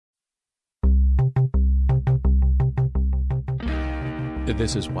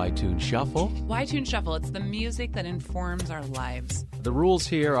This is Y-Tune Shuffle. Y-Tune Shuffle, it's the music that informs our lives. The rules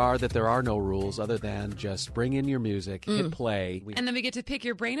here are that there are no rules other than just bring in your music, hit play. And then we get to pick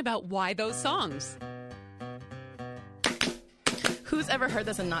your brain about why those songs. Who's ever heard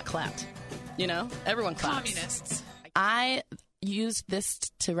this and not clapped? You know, everyone claps. Communists. I use this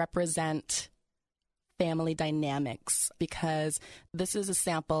to represent family dynamics because this is a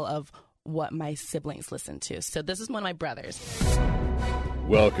sample of what my siblings listen to. So this is one of my brothers.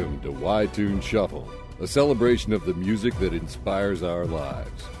 Welcome to Y-Tune Shuffle, a celebration of the music that inspires our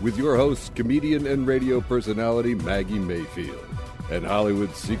lives, with your hosts, comedian and radio personality Maggie Mayfield, and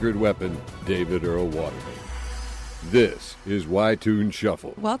Hollywood's secret weapon, David Earl Waterman. This is Y-Tune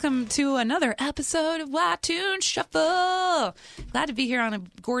Shuffle. Welcome to another episode of Y-Tune Shuffle. Glad to be here on a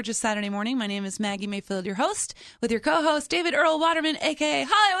gorgeous Saturday morning. My name is Maggie Mayfield, your host, with your co-host, David Earl Waterman, a.k.a.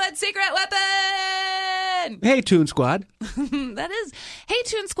 Hollywood Secret Weapon. Hey, Tune Squad. That is Hey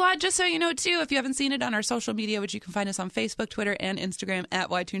Tune Squad. Just so you know, too, if you haven't seen it on our social media, which you can find us on Facebook, Twitter, and Instagram at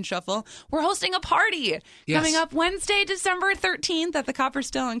Y-Tune Shuffle, we're hosting a party coming up Wednesday, December 13th at the Copper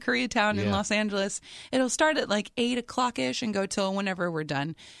Still in Koreatown in Los Angeles. It'll start at like 8 o'clock-ish and go till whenever we're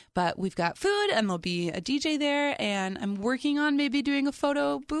done. But we've got food and there'll be a DJ there, and I'm working on maybe doing a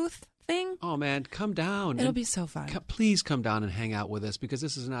photo booth thing. Oh, man, come down. It'll be so fun. Please come down and hang out with us because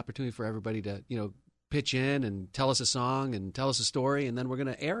this is an opportunity for everybody to, pitch in and tell us a song and tell us a story, and then we're going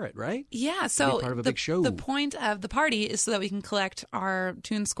to air it, right? Yeah, so part of a big show. The point of the party is so that we can collect our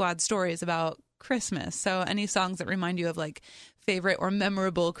Tune Squad stories about Christmas. So any songs that remind you of like favorite or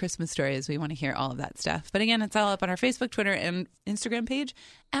memorable Christmas stories, we want to hear all of that stuff. But again, it's all up on our Facebook, Twitter, and Instagram page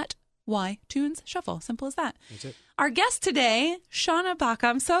at Y-Tunes Shuffle. Simple as that. That's it. Our guest today, Shauna Baca.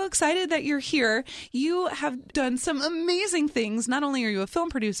 I'm so excited that you're here. You have done some amazing things. Not only are you a film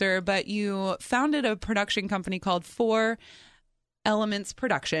producer, but you founded a production company called Four Elements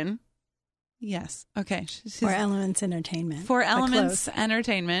Production. Yes. Okay. Four Elements Entertainment. Four Elements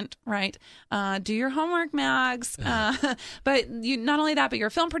Entertainment, right. Do your homework, Mags. But you not only that, but you're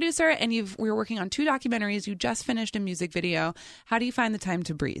a film producer, and we're working on 2 documentaries. You just finished a music video. How do you find the time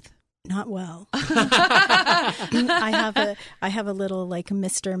to breathe? Not well. I have a little like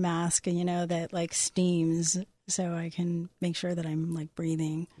Mr. mask, that like steams, so I can make sure that I'm like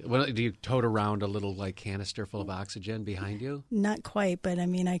breathing. Well, do you tote around a little like canister full of oxygen behind you? Not quite, but I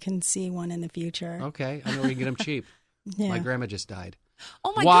mean I can see one in the future. Okay, I know where you can get them cheap. Yeah. My grandma just died.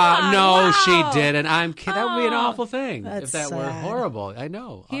 Oh my God! No, wow. she didn't. I'm kidding. That would be an awful thing That's if that were sad. horrible. I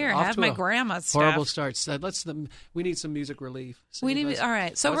know. Here, Off have to my a grandma's stuff. horrible start. We need some music relief. All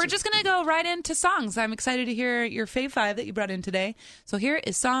right. So we're just going to go right into songs. I'm excited to hear your fave 5 that you brought in today. So here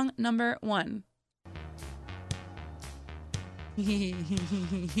is song number 1.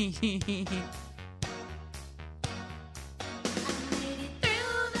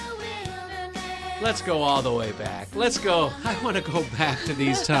 Let's go all the way back. Let's go. I want to go back to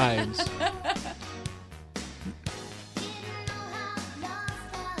these times.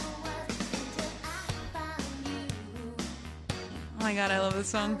 Oh my God, I love this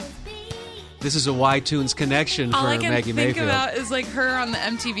song. This is a Y-Tunes connection All for I can Maggie think Mayfield. about is like her on the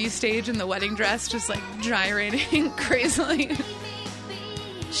MTV stage in the wedding dress, just like gyrating crazily.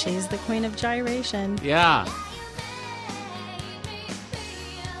 She's the queen of gyration. Yeah.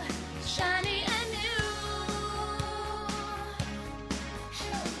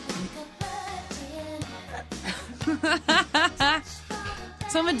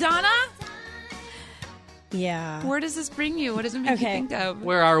 So Madonna, Yeah. where does this bring you? What does it make you think of?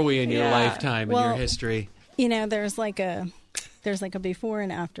 Where are we in your Yeah. lifetime, in your Well, history? There's like a before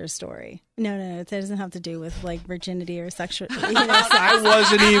and after story. No, it doesn't have to do with like virginity or sexual. I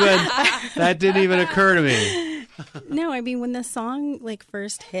wasn't even. That didn't even occur to me. No, I mean when the song like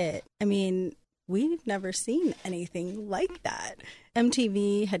first hit, I mean we've never seen anything like that.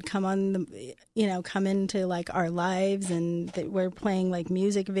 MTV had come into like our lives, and we're playing like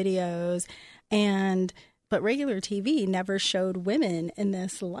music videos, but regular TV never showed women in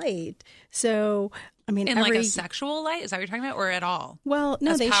this light. So I mean, In like a sexual light? Is that what you're talking about? Or at all? Well,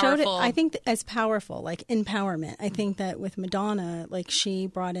 no, As they showed it, powerful? I think, as powerful, like empowerment. I think that with Madonna, like she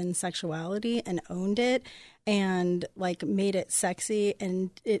brought in sexuality and owned it and like made it sexy.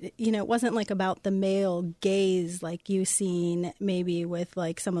 And it wasn't like about the male gaze like you've seen maybe with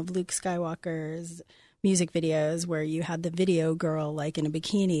like some of Luke Skywalker's music videos where you had the video girl like in a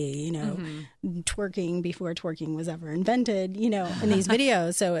bikini, twerking before twerking was ever invented, in these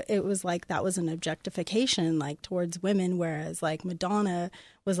videos. So it was like that was an objectification like towards women, whereas like Madonna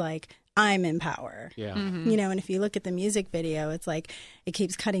was like, I'm in power. Yeah. You know, and if you look at the music video, it's like it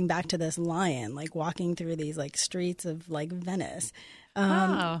keeps cutting back to this lion, like walking through these like streets of like Venice. Oh.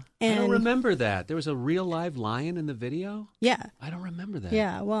 I don't remember that. There was a real live lion in the video? Yeah. I don't remember that.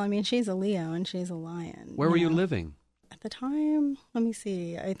 Yeah. Well, I mean, she's a Leo and she's a lion. Where were you living? At the time, let me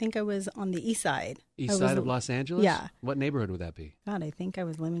see. I think I was on the east side. East side of Los Angeles? Yeah. What neighborhood would that be? God, I think I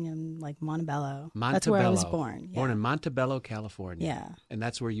was living in like Montebello. Montebello. That's where I was born. Yeah. Born in Montebello, California. Yeah. And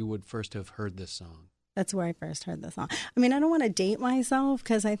that's where you would first have heard this song. That's where I first heard the song. I mean, I don't want to date myself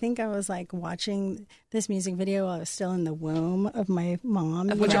because I think I was like watching this music video while I was still in the womb of my mom.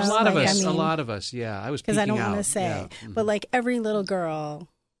 Which you know? a Like, lot of us, yeah. I was because I don't want to say, but like every little girl,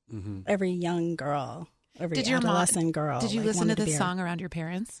 every young girl, every Did your adolescent girl. Did you like, listen to wanted to this be song around your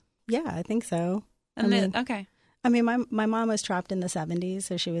parents? Yeah, I think so. Okay. I mean, my mom was trapped in the 70s,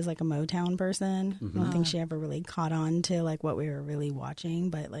 so she was like a Motown person. I don't think she ever really caught on to like what we were really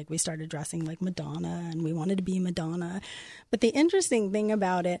watching, but like we started dressing like Madonna and we wanted to be Madonna. But the interesting thing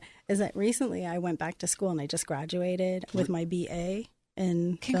about it is that recently I went back to school and I just graduated with my BA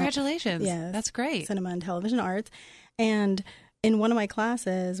in Congratulations. Yeah, That's great. Cinema and Television Arts. And in one of my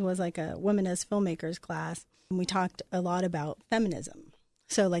classes was like a women as filmmakers class, and we talked a lot about feminism.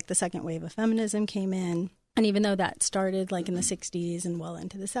 So like the second wave of feminism came in. And even though that started like in the 60s and well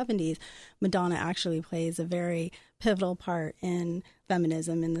into the 70s, Madonna actually plays a very pivotal part in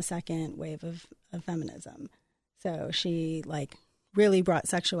feminism in the second wave of feminism. So she like really brought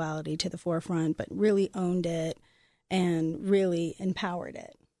sexuality to the forefront, but really owned it and really empowered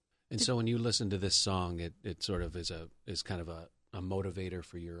it. And so when you listen to this song, it sort of is kind of a motivator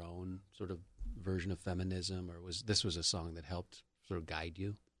for your own sort of version of feminism, or this was a song that helped sort of guide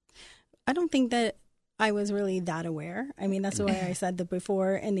you? I don't think that I was really that aware. I mean, that's why I said the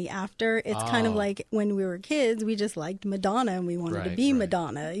before and the after. It's kind of like when we were kids, we just liked Madonna and we wanted to be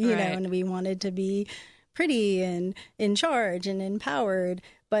Madonna, you know, and we wanted to be pretty and in charge and empowered.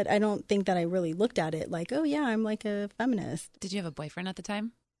 But I don't think that I really looked at it like, oh, yeah, I'm like a feminist. Did you have a boyfriend at the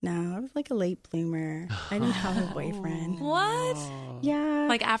time? No, I was like a late bloomer. I didn't have a boyfriend. What? Yeah.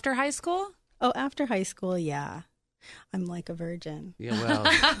 Like after high school? Oh, after high school, yeah. I'm like a virgin. Yeah, well.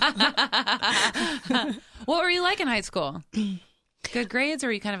 What were you like in high school? Good grades, or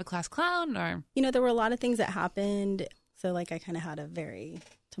were you kind of a class clown? Or you know, there were a lot of things that happened. So like I kind of had a very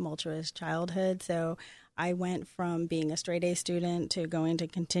tumultuous childhood. So I went from being a straight A student to going to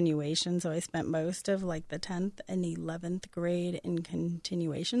continuation. So I spent most of like the 10th and 11th grade in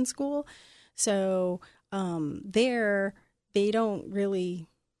continuation school. So there, they don't really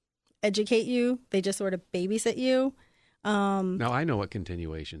educate you. They just sort of babysit you. Now, I know what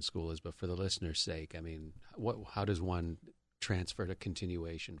continuation school is, but for the listener's sake, I mean, how does one transfer to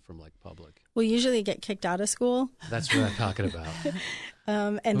continuation from like public? Well, usually you get kicked out of school. That's what I'm talking about.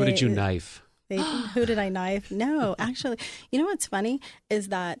 And who did you knife? Who did I knife? No, actually, you know what's funny is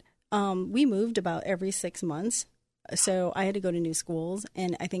that we moved about every 6 months. So I had to go to new schools.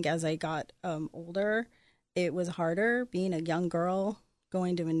 And I think as I got older, it was harder being a young girl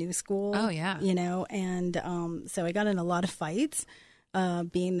going to a new school. Oh, yeah. You know, and so I got in a lot of fights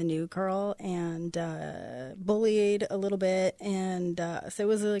being the new girl and bullied a little bit. And so it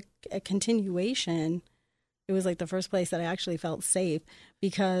was like a continuation. It was like the first place that I actually felt safe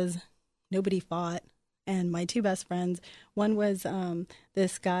because nobody fought. And my two best friends, one was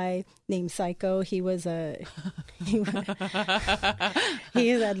this guy named Psycho. He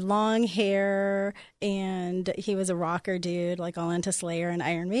had long hair and he was a rocker dude, like all into Slayer and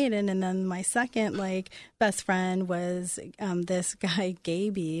Iron Maiden. And then my second like best friend was this guy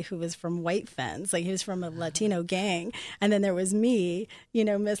Gaby, who was from White Fence, like he was from a Latino gang. And then there was me, you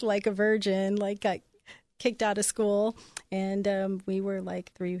know, Miss Like a Virgin, like got kicked out of school, and we were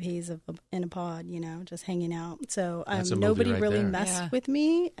like three peas in a pod, you know, just hanging out. So nobody really messed with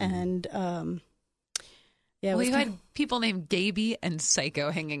me, and yeah, well, you had people named Gaby and Psycho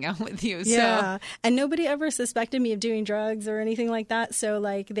hanging out with you. Yeah, so. And nobody ever suspected me of doing drugs or anything like that. So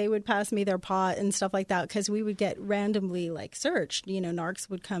like they would pass me their pot and stuff like that because we would get randomly like searched. You know, narcs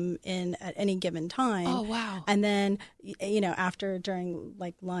would come in at any given time. Oh wow! And then you know during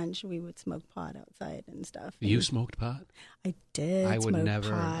like lunch we would smoke pot outside and stuff. You smoked pot? I did. I would smoke never.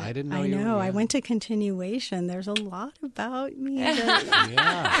 Pot. I didn't know. I know. Yeah. I went to continuation. There's a lot about me.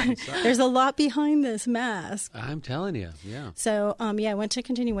 Yeah. There's a lot behind this mask. I'm telling you. Yeah. So, I went to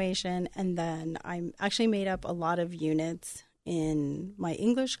continuation, and then I actually made up a lot of units in my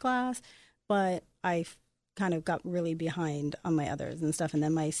English class, but I kind of got really behind on my others and stuff. And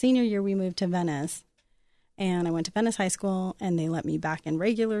then my senior year, we moved to Venice, and I went to Venice High School, and they let me back in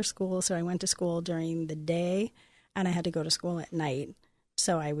regular school. So I went to school during the day, and I had to go to school at night.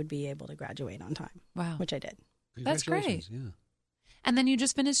 so I would be able to graduate on time. Wow. Which I did. That's great. Congratulations, Yeah. And then you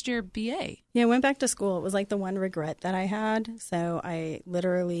just finished your BA. Yeah, I went back to school. It was like the one regret that I had. So I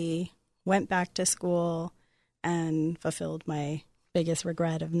literally went back to school and fulfilled my biggest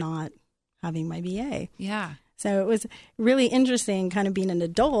regret of not having my BA. Yeah. So it was really interesting kind of being an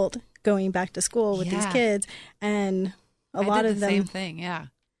adult going back to school with these kids. And a lot of them. Same thing, yeah.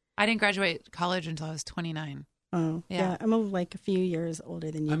 I didn't graduate college until I was 29. Oh, yeah. I'm like a few years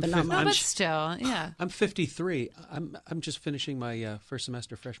older than you, but not No, much. but still, yeah. I'm 53. I'm just finishing my first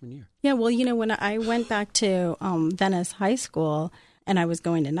semester freshman year. Yeah, well, when I went back to Venice High School and I was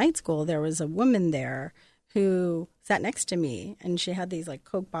going to night school, there was a woman there who sat next to me, and she had these like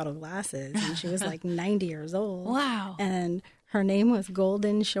Coke bottle glasses, and she was like 90 years old. Wow. And her name was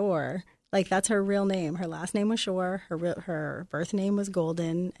Golden Shore. Like, that's her real name. Her last name was Shore. Her birth name was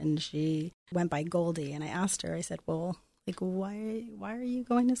Golden, and she went by Goldie. And I asked her, I said, well, like, why are you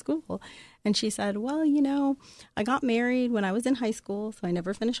going to school? And she said, well, I got married when I was in high school, so I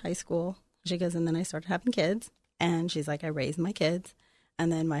never finished high school. She goes, and then I started having kids. And she's like, I raised my kids.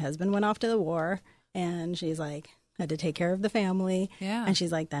 And then my husband went off to the war, and she's like, I had to take care of the family. Yeah. And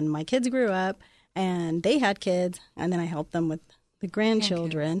she's like, then my kids grew up, and they had kids, and then I helped them with the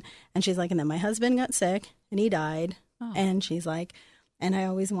grandchildren. And she's like, and then my husband got sick and he died. Oh. And she's like, and I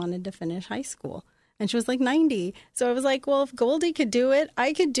always wanted to finish high school. And she was like 90. So I was like, well, if Goldie could do it,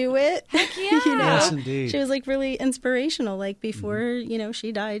 I could do it. Heck yeah. Yes, indeed. She was like really inspirational. Like before,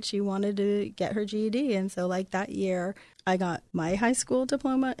 she died, she wanted to get her GED. And so like that year I got my high school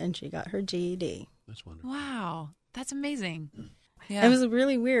diploma and she got her GED. That's wonderful. Wow. That's amazing. Yeah. It was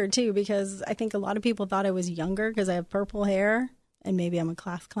really weird too, because I think a lot of people thought I was younger because I have purple hair. And maybe I'm a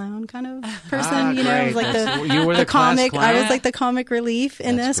class clown kind of person, It was like you were the comic. class clown? I was like the comic relief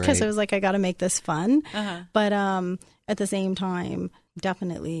in That's this because great. it was like I got to make this fun. Uh-huh. But at the same time,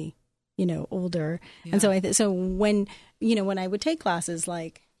 definitely, older. Yeah. And so so when I would take classes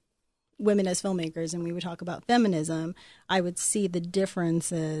like women as filmmakers and we would talk about feminism, I would see the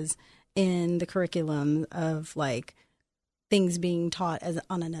differences in the curriculum of like things being taught as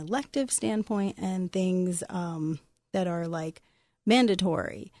on an elective standpoint and things that are like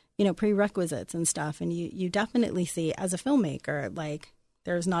mandatory, prerequisites and stuff. And you definitely see as a filmmaker, like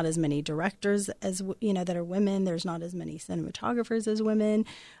there's not as many directors as, that are women. There's not as many cinematographers as women.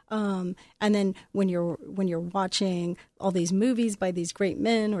 And then when you're watching all these movies by these great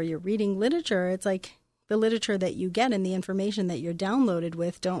men or you're reading literature, it's like the literature that you get and the information that you're downloaded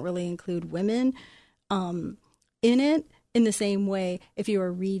with don't really include women in it in the same way if you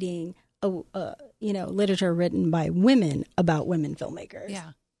were reading literature written by women about women filmmakers.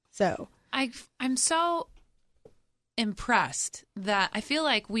 Yeah. So I'm so impressed that I feel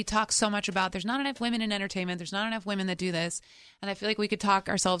like we talk so much about there's not enough women in entertainment. There's not enough women that do this. And I feel like we could talk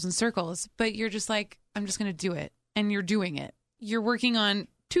ourselves in circles, but you're just like, I'm just going to do it. And you're doing it. You're working on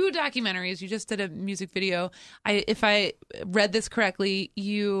 2 documentaries. You just did a music video. If I read this correctly,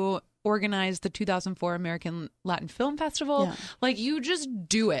 you organized the 2004 American Latin Film Festival. Yeah. Like you just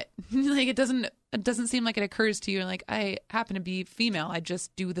do it. Like it doesn't seem like it occurs to you. Like I happen to be female. I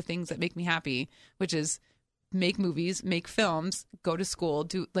just do the things that make me happy, which is make movies, make films, go to school,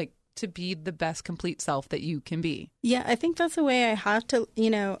 do like to be the best complete self that you can be. yeah, I think that's the way I have to,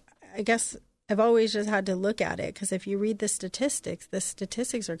 I guess I've always just had to look at it because if you read the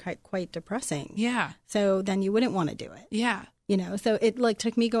statistics are quite depressing. Yeah. So then you wouldn't want to do it. Yeah. So it like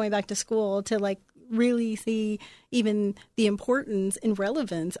took me going back to school to like really see even the importance and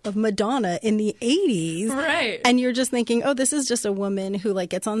relevance of Madonna in the 80s. Right. And you're just thinking, oh, this is just a woman who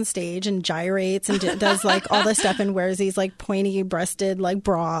like gets on stage and gyrates and does like all this stuff and wears these like pointy breasted like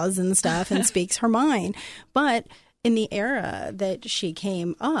bras and stuff and speaks her mind. But in the era that she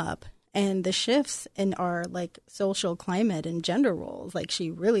came up and the shifts in our like social climate and gender roles, like she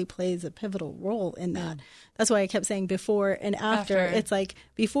really plays a pivotal role in that. That's why I kept saying before and after. It's like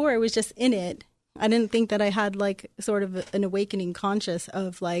before I was just in it. I didn't think that I had like sort of an awakening conscious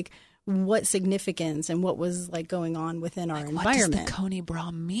of like what significance and what was like going on within our environment. What does the Coney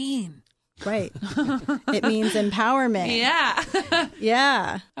bra mean? Right. It means empowerment. Yeah.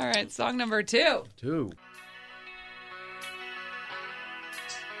 Yeah. All right. Song number 2. 2.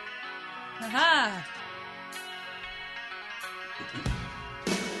 Aha.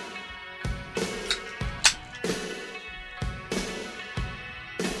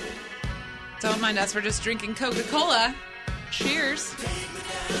 Don't mind us. We're just drinking Coca-Cola. Cheers.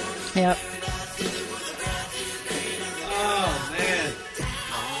 Yep. Oh, man.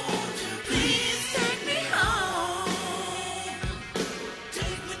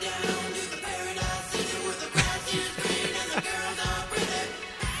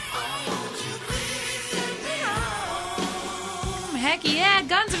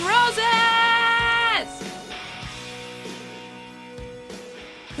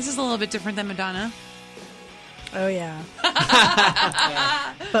 a little bit different than Madonna. Oh, yeah.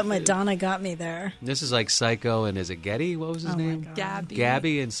 But Madonna got me there. This is like Psycho and is it Getty? What was his name? Gabby.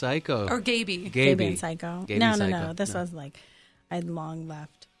 Gabby and Psycho. Or Gaby. Gaby and Psycho. Gaby no, and Psycho. no. This was like, I'd long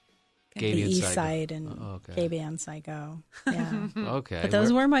left Gaby the and East Psycho. Side and okay. Gaby and Psycho. Yeah. Okay. But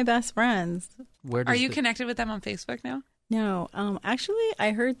those were my best friends. Where Are you connected with them on Facebook now? No, actually,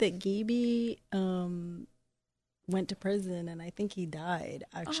 I heard that Gaby went to prison, and I think he died.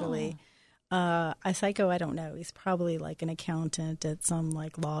 Actually, Psycho, I don't know. He's probably like an accountant at some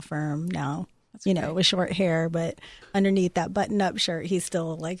like law firm now. That's you know, with short hair, but underneath that button-up shirt, he's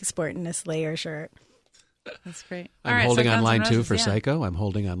still like sporting a Slayer shirt. That's great. I'm holding on line 2 for Psycho. I'm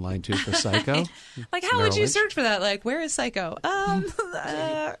holding on line 2 for Psycho. Like, how would you search for that? Like, where is Psycho?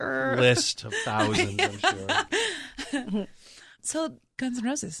 List of thousands, I'm sure. So, Guns N'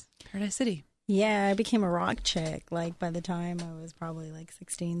 Roses, Paradise City. Yeah, I became a rock chick. Like, by the time I was probably like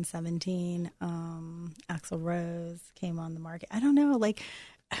 16, 17, Axl Rose came on the market. I don't know. Like,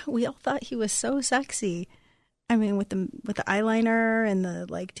 we all thought he was so sexy. I mean, with the eyeliner and the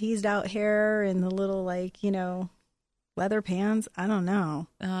like teased out hair and the little like, you know, leather pants. I don't know.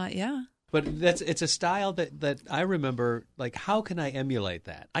 Yeah. But it's a style that I remember. Like, how can I emulate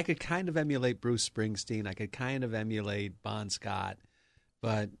that? I could kind of emulate Bruce Springsteen. I could kind of emulate Bon Scott,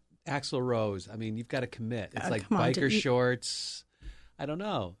 but Axl Rose. I mean, you've got to commit. It's like biker shorts. I don't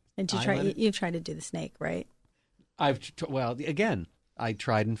know. And you've tried to do the snake, right? Again. I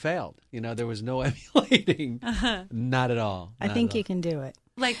tried and failed. You know, there was no emulating. Not at all. I think you can do it.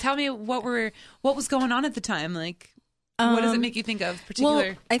 Like, tell me what was going on at the time. Like, what does it make you think of particular?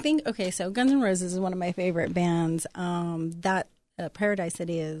 Well, I think, so Guns N' Roses is one of my favorite bands. That Paradise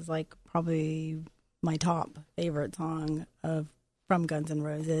City is like probably my top favorite song from Guns N'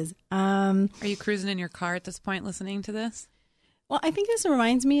 Roses. Are you cruising in your car at this point listening to this? Well, I think this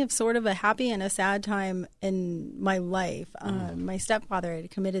reminds me of sort of a happy and a sad time in my life. My stepfather had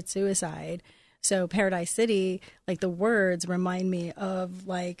committed suicide. So Paradise City, like the words remind me of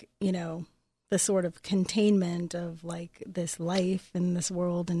like, you know, the sort of containment of like this life in this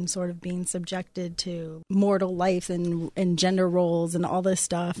world and sort of being subjected to mortal life and gender roles and all this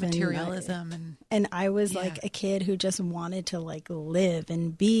stuff. Materialism. And I was like a kid who just wanted to like live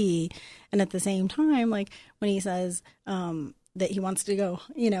and be. And at the same time, like when he says, that he wants to go,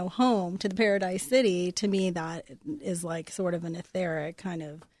 you know, home to the Paradise City, to me that is like sort of an etheric kind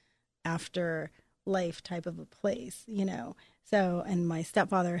of afterlife type of a place, you know. So, and my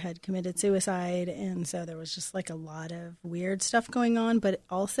stepfather had committed suicide, and so there was just like a lot of weird stuff going on, but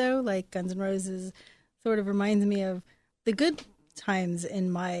also like Guns N' Roses sort of reminds me of the good times in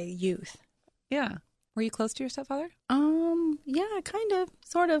my youth. Yeah. Were you close to your stepfather? Yeah, kind of,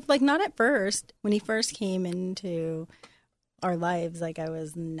 sort of, like not at first. When he first came into our lives, like I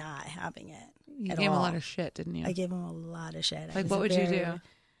was not having it. You gave him a lot of shit, didn't you? I gave him a lot of shit. Like, what would you do?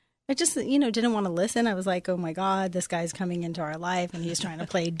 I just, you know, didn't want to listen. I was like, oh my God, this guy's coming into our life and he's trying to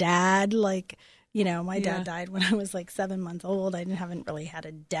play dad. Like, you know, my dad died when I was like 7 months old. I haven't really had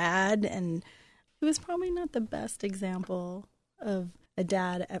a dad, and he was probably not the best example of a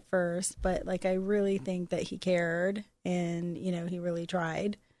dad at first, but like I really think that he cared and, you know, he really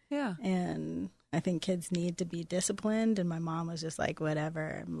tried. Yeah. And I think kids need to be disciplined, and my mom was just like,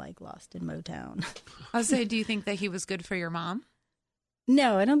 whatever, I'm like lost in Motown. I was saying, do you think that he was good for your mom?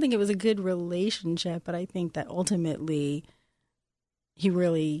 No, I don't think it was a good relationship, but I think that ultimately he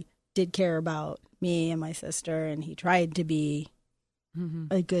really did care about me and my sister, and he tried to be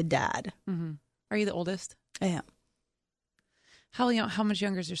a good dad. Mm-hmm. Are you the oldest? I am. How much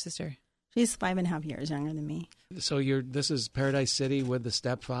younger is your sister? She's 5.5 years younger than me. So this is Paradise City with the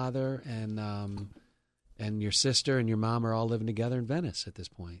stepfather and your sister and your mom are all living together in Venice at this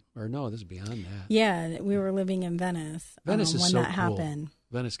point. Or no, this is beyond that. Yeah, we were living in Venice. Venice is when so that cool. happened.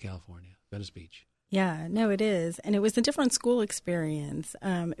 Venice, California. Venice Beach. Yeah, no, it is. And it was a different school experience.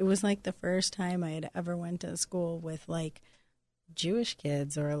 It was like the first time I had ever went to school with like Jewish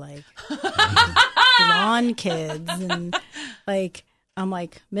kids or like blonde kids, and like I'm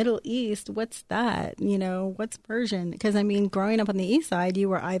like, Middle East, what's that? You know, what's Persian? Because I mean, growing up on the East Side, you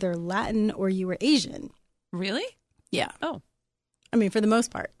were either Latin or you were Asian. Really? Yeah. Oh, I mean, for the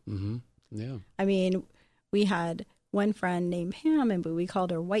most part. Mm-hmm. Yeah. I mean, we had one friend named Pam, but we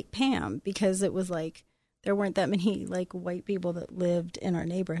called her White Pam because it was like there weren't that many like white people that lived in our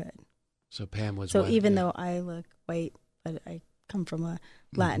neighborhood. So Pam was. So even though I look white, but I come from a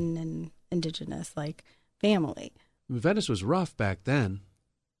Latin and indigenous like family. Venice was rough back then.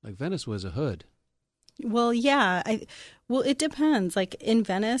 Like Venice was a hood. Well, yeah. Well, it depends. Like in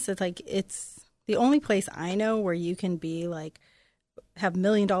Venice, it's the only place I know where you can be like have $1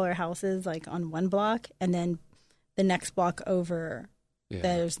 million houses like on one block, and then the next block over,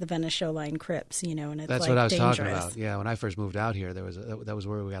 there's the Venice Shoreline Crips, you know, and it's That's like what I was dangerous. talking about. Yeah, when I first moved out here, that was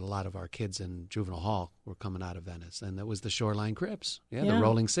where we got a lot of our kids in juvenile hall were coming out of Venice, and that was the Shoreline Crips. Yeah, the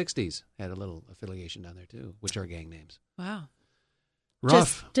Rolling 60s had a little affiliation down there too, which are gang names. Wow.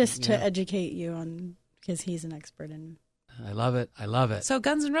 Rough. Just to educate you on, because he's an expert in. I love it. I love it. So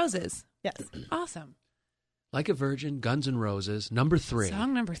Guns N' Roses. Yes. Awesome. Like a Virgin, Guns N' Roses, number 3.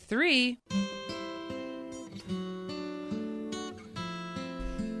 Song number 3.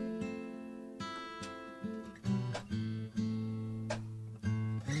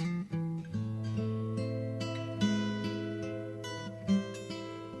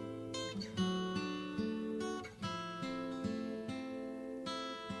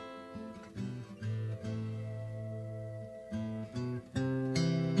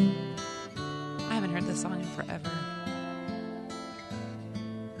 This song in forever.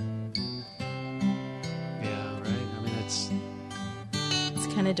 Yeah, right. I mean, it's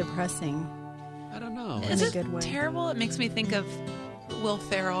kind of depressing. I don't know. Is in a it good way. terrible? It makes me think of Will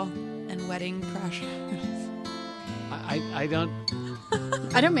Ferrell and Wedding Crashers. I don't.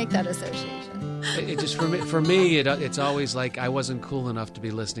 I don't make that association. It just for me, it's always like I wasn't cool enough to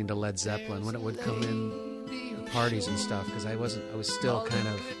be listening to Led Zeppelin when it would come in parties and stuff, because I was still kind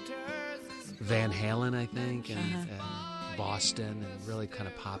of Van Halen, I think, and Boston, and really kind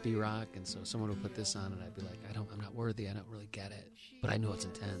of poppy rock. And so someone would put this on, and I'd be like, I'm not worthy. I don't really get it, but I know it's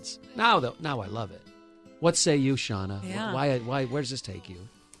intense. Now I love it. What say you, Shauna? Yeah. Why? Where does this take you?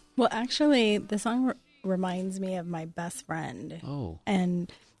 Well, actually, the song reminds me of my best friend. Oh,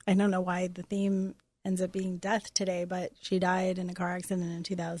 and I don't know why the theme ends up being death today, but she died in a car accident in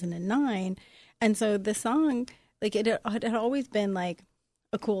 2009, and so the song, like it had always been like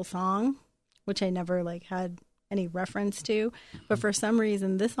a cool song, which I never like had any reference to. But for some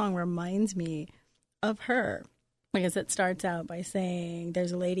reason, this song reminds me of her, because it starts out by saying,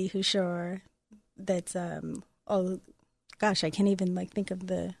 there's a lady who's sure that's, oh gosh, I can't even like think of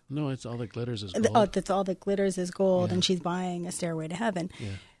the... No, it's all that glitters is gold. Oh, that's all that glitters is gold, Yeah. and she's buying a stairway to heaven. Yeah.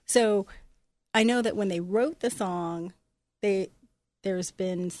 So I know that when they wrote the song, there's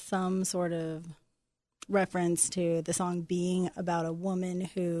been some sort of reference to the song being about a woman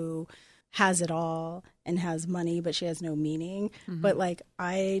who has it all and has money, but she has no meaning. Mm-hmm. But like,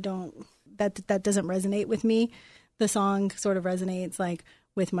 I don't, that doesn't resonate with me. The song sort of resonates like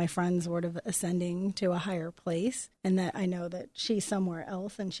with my friend sort of ascending to a higher place, and that I know that she's somewhere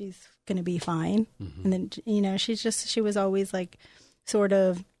else and she's going to be fine. Mm-hmm. And then, you know, she was always like sort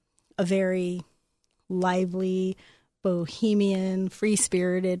of a very lively, bohemian,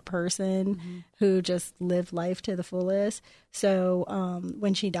 free-spirited person who just lived life to the fullest. So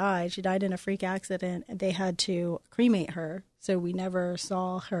when she died in a freak accident, and they had to cremate her. So we never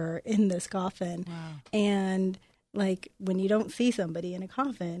saw her in this coffin. Wow. And like, when you don't see somebody in a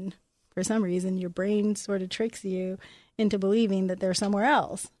coffin, for some reason, your brain sort of tricks you into believing that they're somewhere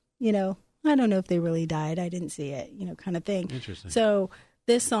else. You know, I don't know if they really died. I didn't see it, you know, kind of thing. Interesting. So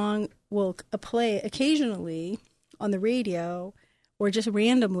this song will play occasionally on the radio, or just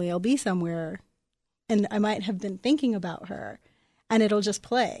randomly I'll be somewhere and I might have been thinking about her and it'll just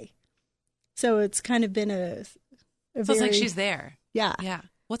play. So it's kind of been So it's like she's there. Yeah. Yeah.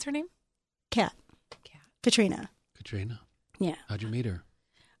 What's her name? Kat. Katrina. Katrina. Yeah. How'd you meet her?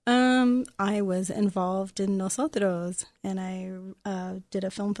 I was involved in Nosotros, and I did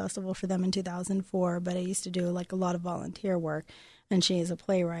a film festival for them in 2004, but I used to do like a lot of volunteer work, and she is a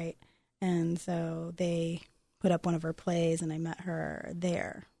playwright. And so they put up one of her plays, and I met her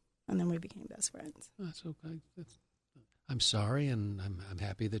there, and then we became best friends. That's okay. I'm sorry, and I'm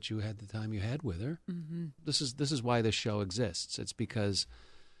happy that you had the time you had with her. Mm-hmm. This is why this show exists. It's because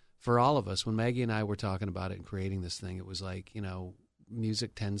for all of us, when Maggie and I were talking about it and creating this thing, it was like, you know,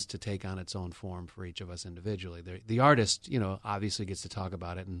 music tends to take on its own form for each of us individually. The artist, you know, obviously gets to talk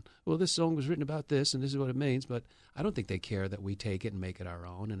about it and, well, this song was written about this and this is what it means, but I don't think they care that we take it and make it our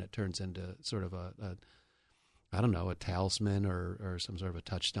own, and it turns into sort of a talisman or some sort of a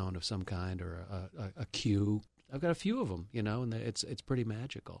touchstone of some kind, or a cue. I've got a few of them, you know, and it's pretty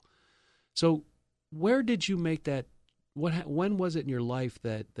magical. So where did you make that? When was it in your life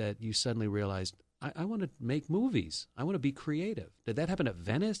that you suddenly realized, I want to make movies. I want to be creative. Did that happen at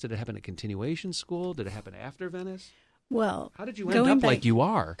Venice? Did it happen at continuation school? Did it happen after Venice? Well, how did you end up like you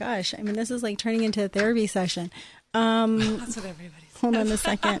are? Gosh, I mean, this is like turning into a therapy session. That's what everybody says. Hold on a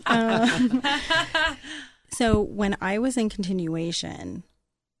second. So when I was in continuation,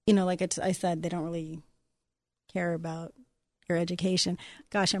 you know, like I said, they don't really care about education.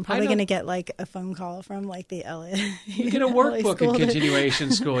 Gosh, I'm probably going to get like a phone call from like the LA. You get a workbook in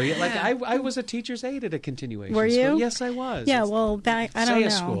continuation school. Like I was a teacher's aide at a continuation Were you? school. Yes, I was. Yeah, well, back I don't know.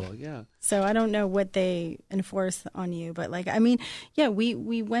 School, yeah. So I don't know what they enforce on you, but like I mean, yeah, we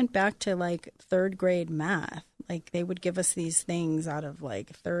went back to like 3rd grade math. Like they would give us these things out of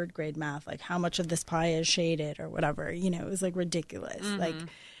like 3rd grade math, like how much of this pie is shaded or whatever. It was like ridiculous. Like,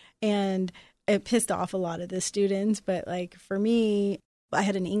 and it pissed off a lot of the students. But like for me, I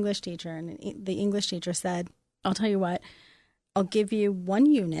had an English teacher, and the English teacher said, I'll tell you what, I'll give you 1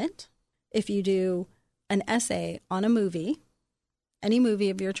 unit if you do an essay on a movie, any movie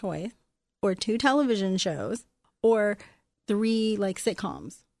of your choice, or 2 television shows, or 3 like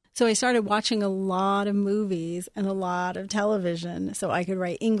sitcoms. So I started watching a lot of movies and a lot of television so I could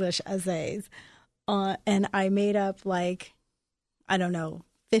write English essays. And I made up like, I don't know,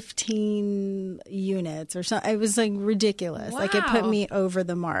 15 units or something. It was like ridiculous. Wow. Like it put me over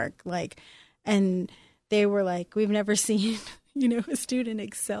the mark. Like, and they were like, we've never seen, a student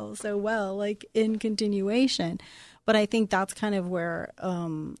excel so well, like in continuation. But I think that's kind of where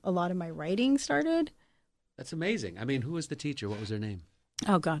a lot of my writing started. That's amazing. I mean, who was the teacher? What was her name?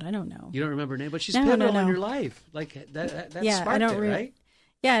 Oh God, I don't know. You don't remember her name, but she's pivotal in your life. Like that sparked it, right?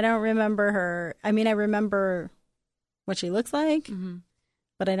 Yeah, I don't remember her. I mean, I remember what she looks like.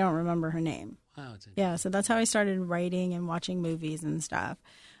 But I don't remember her name. Wow. Yeah, so that's how I started writing and watching movies and stuff.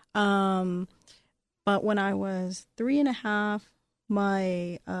 But when I was 3.5,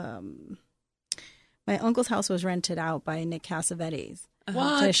 my uncle's house was rented out by Nick Cassavetes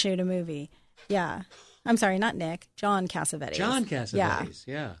to shoot a movie. Yeah. I'm sorry, not Nick. John Cassavetes. John Cassavetes,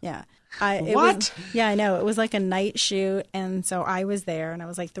 yeah. Yeah. I know. It was like a night shoot, and so I was there, and I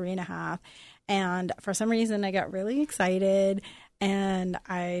was like 3.5. And for some reason, I got really excited. And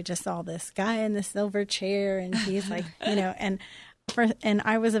I just saw this guy in the silver chair, and he's like, and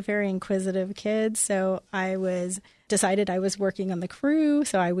I was a very inquisitive kid, so I decided I was working on the crew,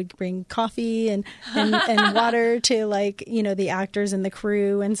 so I would bring coffee and water to like, the actors and the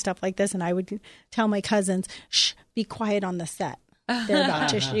crew and stuff like this, and I would tell my cousins, shh, be quiet on the set. They're about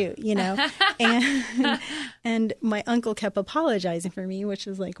to shoot, and my uncle kept apologizing for me, which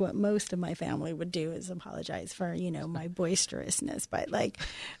is like what most of my family would do, is apologize for, my boisterousness. But like,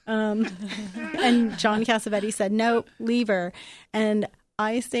 and John Cassavetes said, no, leave her. And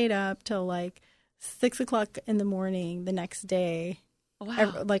I stayed up till like 6 o'clock in the morning the next day.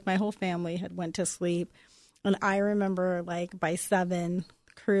 Wow. Like my whole family had went to sleep. And I remember like by 7,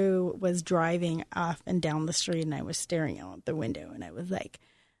 crew was driving up and down the street, and I was staring out the window, and I was like,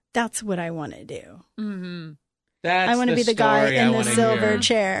 that's what I want to do. Mm-hmm. I want to be the guy in the silver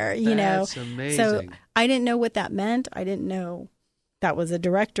chair, That's amazing. So I didn't know what that meant. I didn't know that was a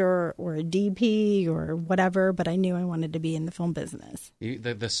director or a DP or whatever, but I knew I wanted to be in the film business.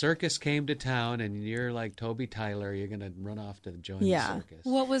 The circus came to town, and you're like Toby Tyler. You're going to run off to join the circus.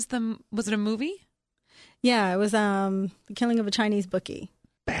 What was it a movie? Yeah, it was The Killing of a Chinese Bookie.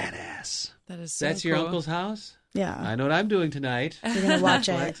 Badass. That is so That's cool. your uncle's house? Yeah. I know what I'm doing tonight. You're going to watch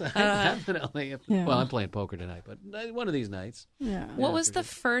it. Definitely. Yeah. Well, I'm playing poker tonight, but one of these nights. Yeah. What was the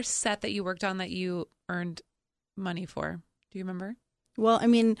first set that you worked on that you earned money for? Do you remember? Well, I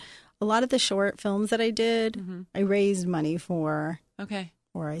mean, a lot of the short films that I did, I raised money for. Okay.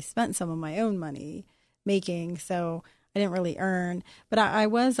 Or I spent some of my own money making, so I didn't really earn. But I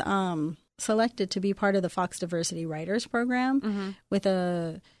was selected to be part of the Fox Diversity Writers Program with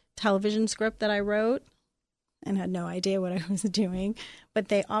a television script that I wrote and had no idea what I was doing. But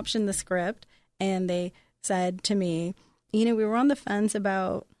they optioned the script, and they said to me, we were on the fence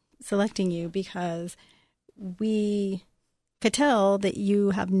about selecting you because we could tell that you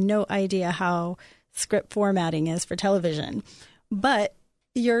have no idea how script formatting is for television. But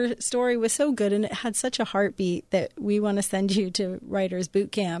your story was so good and it had such a heartbeat that we want to send you to Writers Boot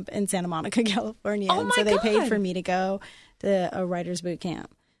Camp in Santa Monica, California. Oh my so they God. paid for me to go to a Writers Boot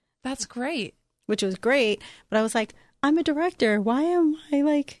Camp. That's great. Which was great. But I was like, I'm a director. Why am I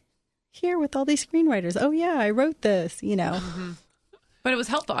like here with all these screenwriters? Oh yeah, I wrote this, But it was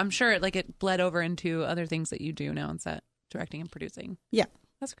helpful. I'm sure it bled over into other things that you do now on set, directing and producing. Yeah.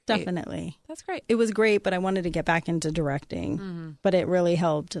 That's great. Definitely. That's great. It was great, but I wanted to get back into directing. But it really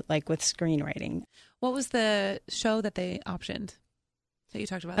helped like with screenwriting. What was the show that they optioned that you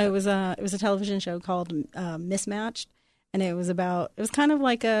talked about? It was a television show called Mismatched, and it was kind of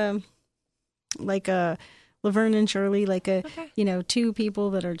like a Laverne and Shirley, two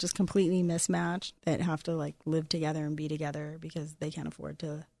people that are just completely mismatched that have to like live together and be together because they can't afford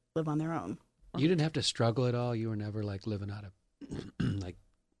to live on their own. You didn't have to struggle at all? You were never like living out of like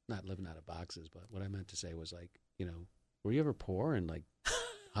not living out of boxes, but what I meant to say was like, Were you ever poor and like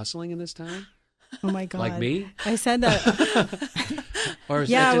hustling in this time? Oh my God. Like me? I said that. Or is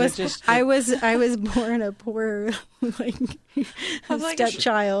Yeah, it I was born a poor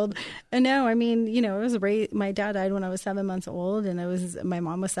stepchild. And no, I mean, I was raised. My dad died when I was 7 months old, and my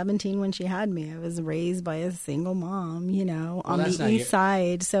mom was 17 when she had me. I was raised by a single mom, on the east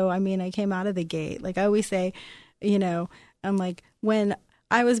side. So I mean, I came out of the gate. Like I always say, I'm like, when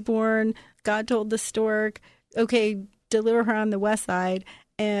I was born, God told the stork, "Okay, deliver her on the west side,"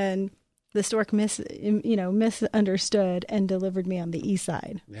 and the stork misunderstood and delivered me on the east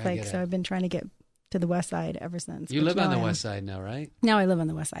side. Yeah, so I've been trying to get to the west side ever since. You live on the west side now, right? Now I live on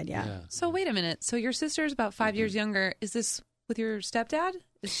the west side, yeah. So wait a minute. So your sister's about 5 years younger. Is this with your stepdad?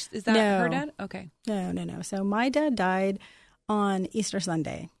 Is that No. her dad? Okay. No. So my dad died on Easter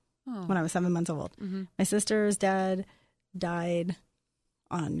Sunday when I was 7 months old. Mm-hmm. My sister's dad died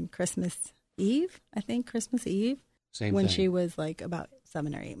on Christmas Eve, Same when thing. she was like about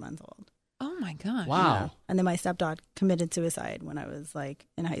 7 or 8 months old. Oh my gosh. Wow. And then my stepdad committed suicide when I was like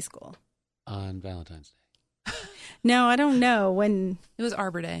in high school. On Valentine's Day. No, I don't know when. It was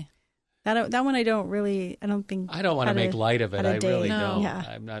Arbor Day. That one I don't think. I don't want to make light of it. I really No. don't. Yeah.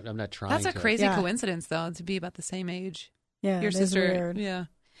 I'm not trying. That's a to. crazy Yeah. coincidence, though, to be about the same age. Yeah, Your it is sister. weird. Yeah.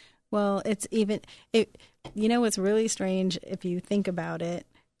 Well, it's what's really strange if you think about it.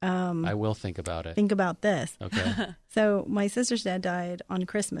 I will think about it. Think about this. Okay. So my sister's dad died on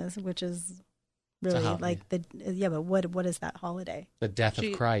Christmas, which is really holiday. but what is that holiday? The death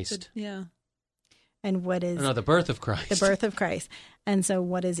of Christ. Yeah. And what is No, the birth of Christ. the birth of Christ? And so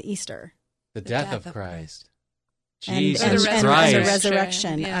what is Easter? The death of Christ. And Jesus the Christ.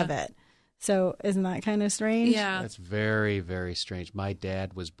 resurrection Yeah. of it. So isn't that kind of strange? Yeah. That's very, very strange. My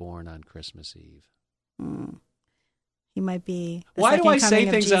dad was born on Christmas Eve. He might be. The Why do second I say coming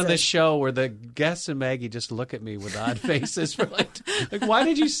of things on Jesus. this show where the guests and Maggie just look at me with odd faces for like why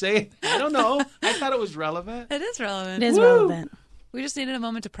did you say it? I don't know. I thought it was relevant. It is relevant. It is relevant. We just needed a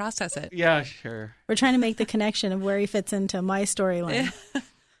moment to process it. Yeah, sure. We're trying to make the connection of where he fits into my storyline.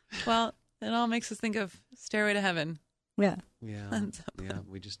 Well, it all makes us think of Stairway to Heaven. Yeah. Yeah. Yeah.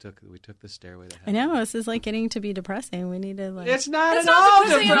 We took the stairway to I heaven. know. This is like getting to be depressing. We need to like. It's not It's at not all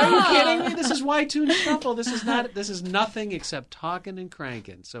depressing different. at Are you all. kidding me? This is Y-Tune Shuffle. This is nothing except talking and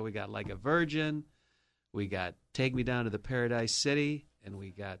cranking. So we got Like a Virgin, we got Take Me Down to the Paradise City, and we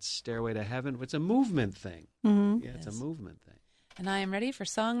got Stairway to Heaven. It's a movement thing. Mhm. Yeah, it's a movement thing. And I am ready for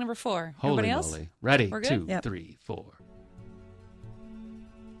song number 4. Holy Everybody else? moly. Ready? We're good? 2, Yep. 3, 4.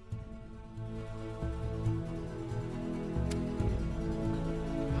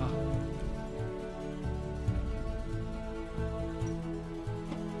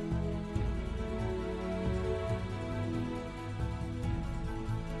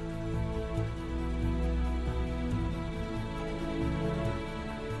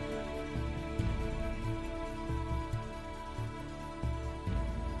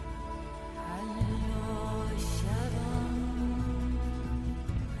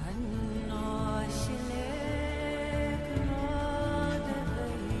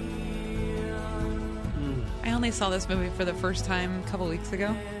 I only saw this movie for the first time a couple weeks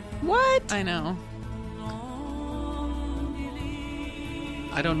ago. What? I know.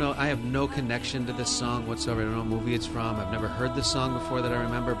 I don't know. I have no connection to this song whatsoever. I don't know what movie it's from. I've never heard this song before that I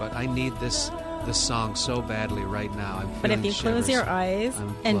remember, but I need this song so badly right now. I'm But if feeling you close shivers. your eyes I'm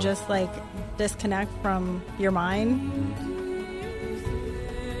and close. just like disconnect from your mind,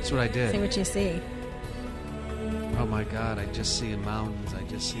 That's what I did. see what you see. Oh my God, I just see mountains. I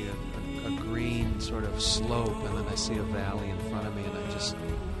just see a green sort of slope, and then I see a valley in front of me, and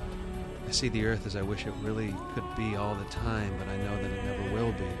I see the earth as I wish it really could be all the time, but I know that it never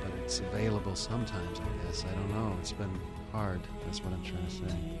will be, but it's available sometimes, I guess. I don't know. It's been hard. That's what I'm trying to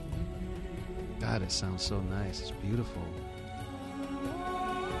say. God, it sounds so nice. It's beautiful.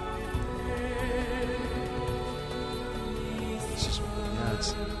 It's just, yeah,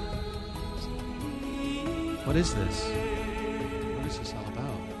 it's... What is this? What is this all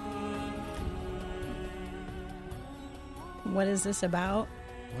about? What is this about?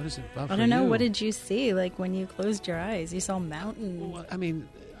 What is it about? I for don't know. you? What did you see? Like when you closed your eyes, you saw mountains. Well, I mean,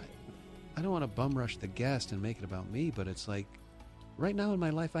 I don't want to bum rush the guest and make it about me, but it's like right now in my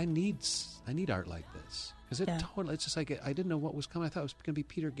life, I need art like this because it's just like I didn't know what was coming. I thought it was going to be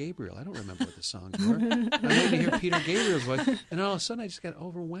Peter Gabriel. I don't remember what the songs were. I waited to hear Peter Gabriel's voice, and all of a sudden I just got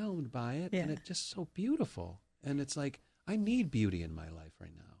overwhelmed by it, and it's just so beautiful. And it's like I need beauty in my life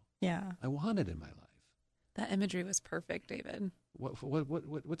right now. Yeah, I want it in my life. That imagery was perfect, David.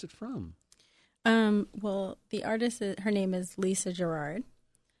 What's it from? Well, the artist, her name is Lisa Gerard,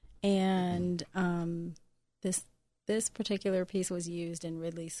 and this this particular piece was used in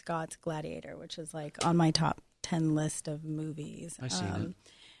Ridley Scott's Gladiator, which is like on my top 10 list of movies. I've seen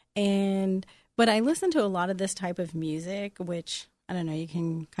it. But I listen to a lot of this type of music, which I don't know, you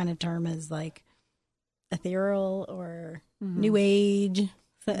can kind of term as like ethereal or new age.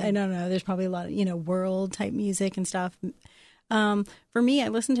 So I don't know. There's probably a lot of, world type music and stuff. For me, I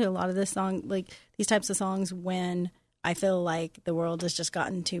listen to a lot of this song, like these types of songs when I feel like the world has just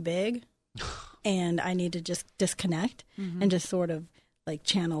gotten too big and I need to just disconnect and just sort of like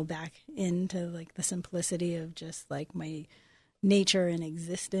channel back into like the simplicity of just like my nature and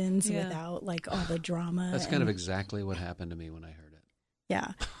existence without like all the drama. That's kind of exactly what happened to me when I heard it.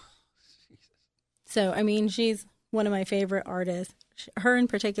 Yeah. So, I mean, she's one of my favorite artists. Her in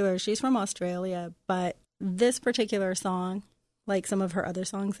particular, she's from Australia, but this particular song, like some of her other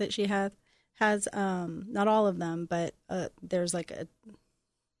songs that she has not all of them, but there's like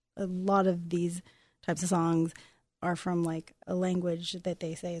a lot of these types of songs are from like a language that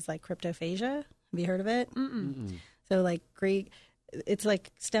they say is like cryptophagia. Have you heard of it? Mm-mm. So like Greek, it's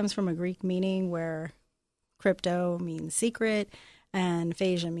like stems from a Greek meaning where crypto means secret and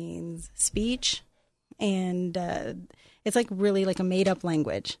phasia means speech. And it's like really like a made up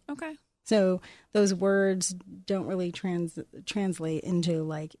language. Okay. So those words don't really translate into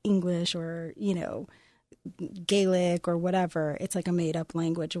like English or, Gaelic or whatever. It's like a made up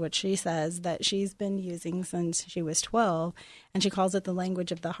language, which she says that she's been using since she was 12, and she calls it the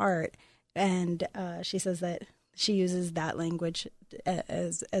language of the heart. And she says that she uses that language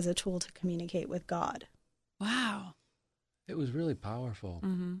as a tool to communicate with God. Wow. It was really powerful.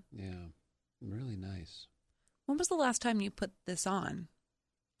 Mm-hmm. Yeah. Really nice. When was the last time you put this on?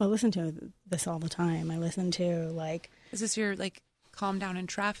 I listen to this all the time. I listen to like... Is this your like calm down in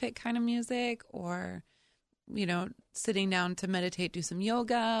traffic kind of music, or, sitting down to meditate, do some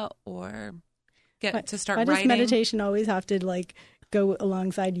yoga, or to start why writing? Does meditation always have to like go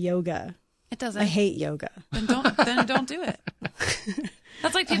alongside yoga? It doesn't. I hate yoga. Then don't do it.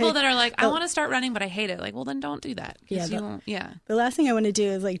 That's like people that are like, I want to start running, but I hate it. Like, well, then don't do that. The last thing I want to do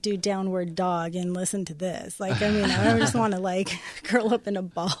is like do downward dog and listen to this. Like, I mean, I just want to like curl up in a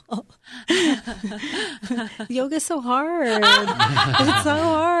ball. Yoga's so hard. It's so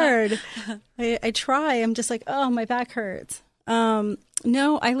hard. I try. I'm just like, oh, my back hurts.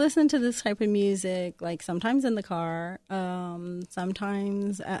 No, I listen to this type of music like sometimes in the car,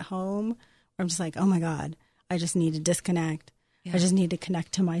 sometimes at home. Where I'm just like, oh my God, I just need to disconnect. Yeah. I just need to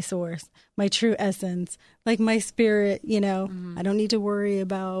connect to my source, my true essence, like my spirit, Mm-hmm. I don't need to worry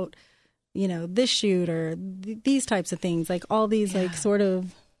about, this shoot or these types of things, like all these like sort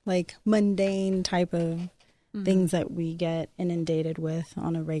of like mundane type of things that we get inundated with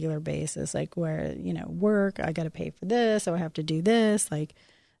on a regular basis, like where, work, I got to pay for this, so I have to do this. Like,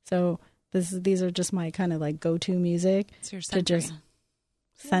 so these are just my kind of like go-to music to just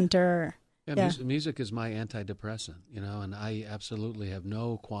center. Yeah, music is my antidepressant, and I absolutely have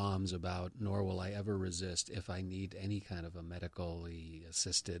no qualms about, nor will I ever resist if I need any kind of a medically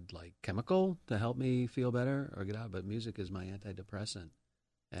assisted like chemical to help me feel better or get out. But music is my antidepressant,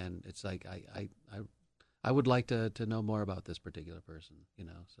 and it's like I would like to know more about this particular person,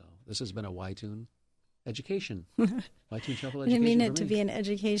 So this has been a Y-Tune education, Y-Tune Shuffle education. I didn't mean it to be an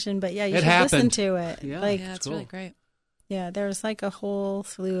education, but you should listen to it. Yeah, it's cool. Really great. Yeah, there's like a whole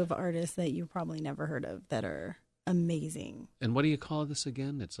slew of artists that you probably never heard of that are amazing. And what do you call this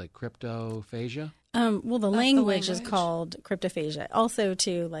again? It's like cryptophagia? Well, the language is called cryptophagia. Also,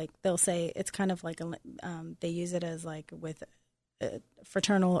 too, like they'll say it's kind of like they use it as like with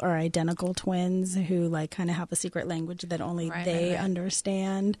fraternal or identical twins who like kind of have a secret language that only they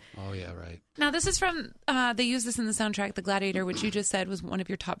understand. Oh, yeah, right. Now, this is from, they use this in the soundtrack, The Gladiator, which you just said was one of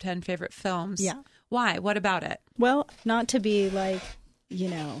your top 10 favorite films. Yeah. Why? What about it? Well, not to be like,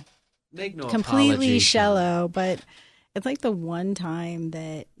 Make no completely apologies. shallow, but it's like the one time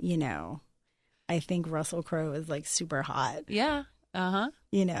that, I think Russell Crowe is like super hot. Yeah. Uh-huh.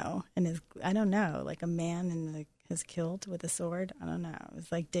 And his, I don't know, like a man in his kilt with a sword. I don't know. I was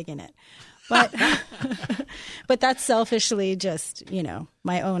like digging it. But but that's selfishly just,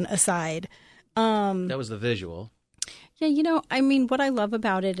 my own aside. That was the visual. Yeah, I mean, what I love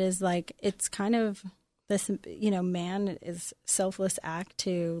about it is like it's kind of this, man is selfless act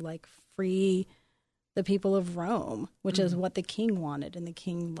to like free the people of Rome, which is what the king wanted. And the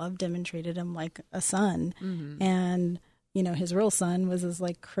king loved him and treated him like a son. Mm-hmm. And, his real son was this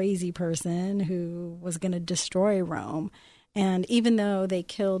like crazy person who was going to destroy Rome. And even though they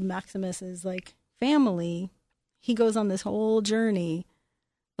killed Maximus's like family, he goes on this whole journey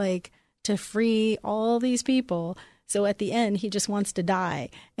like to free all these people. So at the end, he just wants to die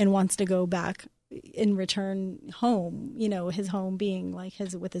and wants to go back in return home, his home being like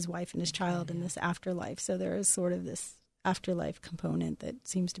with his wife and his child in this afterlife. So there is sort of this afterlife component that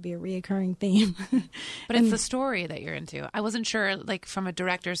seems to be a reoccurring theme. But it's the story that you're into. I wasn't sure, like, from a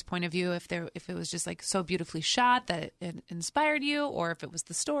director's point of view, if it was just like so beautifully shot that it inspired you, or if it was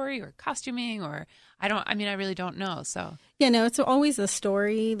the story or costuming, or I really don't know. So yeah, no, it's always the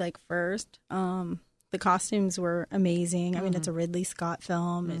story, like, first. The costumes were amazing. I mean, it's a Ridley Scott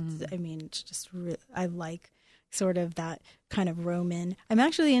film. It's just I like sort of that kind of Roman. I'm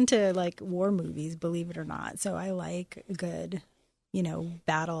actually into like war movies, believe it or not. So I like a good,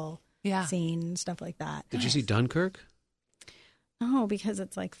 battle scene, stuff like that. Did you see Dunkirk? No, because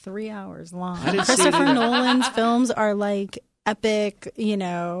it's like 3 hours long. I didn't see it Christopher either. Nolan's films are like epic,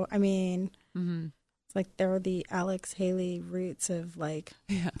 I mean, it's like they're the Alex Haley roots of like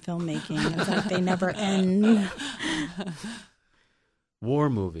filmmaking. It's like they never end. War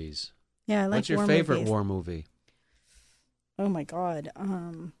movies. Yeah, I like What's your war favorite movies. war movie? Oh my God.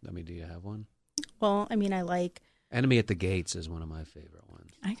 Do you have one? Well, I mean, I like Enemy at the Gates is one of my favorite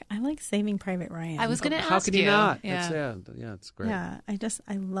ones. I like Saving Private Ryan. I was going to ask you. How can you not? Yeah. It's great. Yeah,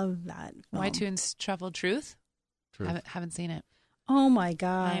 I love that film. Y-Tunes Truffle Truth? Truth. Haven't seen it. Oh my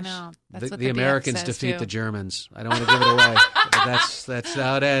gosh. I know. That's what The Americans DX says, defeat too. the Germans. I don't want to give it away. But that's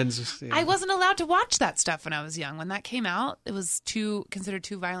how it ends. I wasn't allowed to watch that stuff when I was young. When that came out, it was considered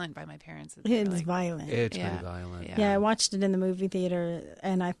too violent by my parents. They were It's violent. It's Yeah. pretty violent. Yeah, I watched it in the movie theater,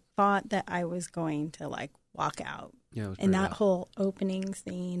 and I thought that I was going to like walk out. Yeah, it was In pretty that rough. whole opening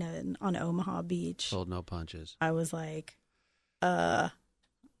scene on Omaha Beach, Sold no punches. I was like, I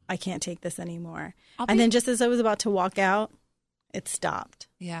can't take this anymore. I'll And be- then just as I was about to walk out, it stopped.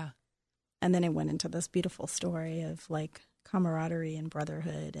 Yeah. And then it went into this beautiful story of like camaraderie and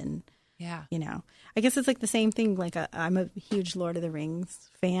brotherhood. And, Yeah. I guess it's like the same thing. Like I'm a huge Lord of the Rings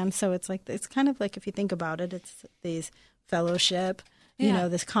fan. So it's like, it's kind of like, if you think about it, it's these fellowship, Yeah.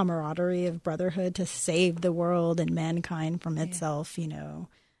 this camaraderie of brotherhood to save the world and mankind from itself,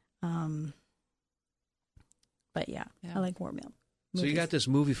 But yeah, I like war movies. So you got this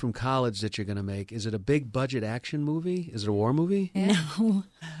movie from college that you're going to make. Is it a big budget action movie? Is it a war movie? No.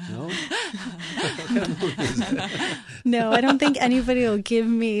 No? No, I don't think anybody will give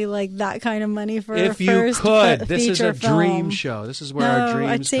me like that kind of money for If a you first could, this is a feature film. dream show. This is where our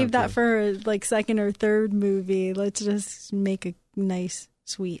dreams I'd save come that true. for like second or third movie. Let's just make a nice,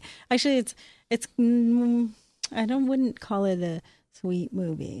 sweet. Actually, it's I wouldn't call it a sweet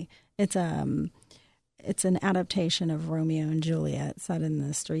movie. It's an adaptation of Romeo and Juliet set in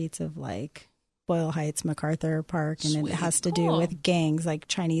the streets of like Boyle Heights, MacArthur Park, and it has to do Cool. with gangs, like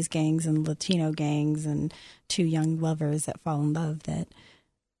Chinese gangs and Latino gangs, and two young lovers that fall in love that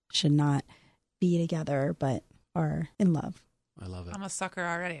should not be together but are in love. I love it. I'm a sucker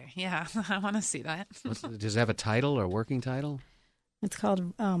already. Yeah. I want to see that. Does it have a title or a working title? It's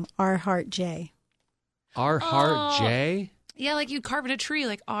called Our Heart J. Our Heart J? Yeah, like you carve in a tree,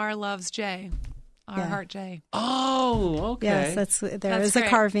 like R loves J. R Yeah. heart J. Oh, okay. Yes, there That's is a great.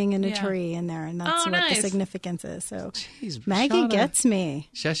 carving in a Yeah. tree in there, and that's Oh, what nice. the significance is. So Jeez, Maggie Shauna. gets me.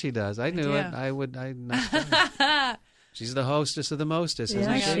 Yes, she does. I knew it. Yeah. She's the hostess of the mostess,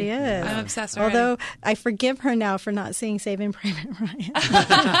 isn't Yeah, she? she is. I'm obsessed already. Although I forgive her now for not seeing Saving Private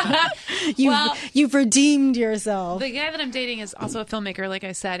Ryan. You've redeemed yourself. The guy that I'm dating is also a filmmaker, like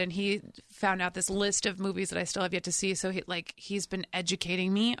I said, and he found out this list of movies that I still have yet to see. So he's been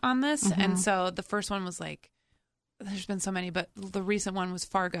educating me on this. And so the first one was like, there's been so many, but the recent one was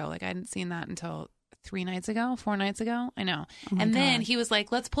Fargo. Like I hadn't seen that until 4 nights ago. I know. And then he was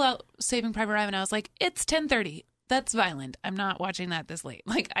like, let's pull out Saving Private Ryan. And I was like, it's 10:30. That's violent. I'm not watching that this late.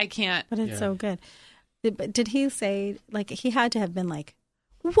 Like I can't. But it's so good. But did he say, like, he had to have been like,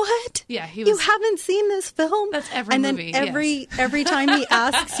 what? Yeah, he You was. haven't seen this film? That's every and movie, then every time he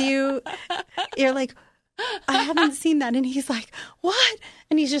asks you, you're like, I haven't seen that. And he's like, what?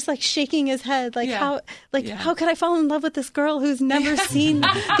 And he's just like shaking his head. Like, Yeah. how could I fall in love with this girl who's never seen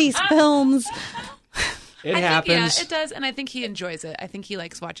these films? It I happens. Think, yeah, it does, and I think he enjoys it. I think he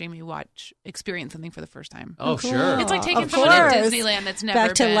likes watching me experience something for the first time. Oh, sure. It's like taking Of someone to course. Disneyland that's never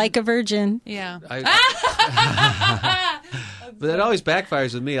Back to been. Like a Virgin. Yeah. But that always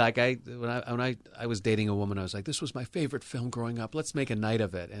backfires with me. Like when I was dating a woman, I was like, "This was my favorite film growing up. Let's make a night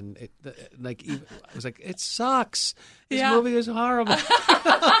of it." And I was like, "It sucks. This Yeah. movie is horrible."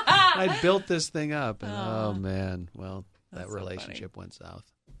 I built this thing up, and oh man, well, that so relationship went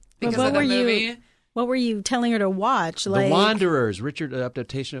south. Because what of the were you- movie. What were you telling her to watch? The Wanderers, an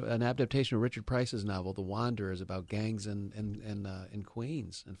adaptation of Richard Price's novel, The Wanderers, about gangs in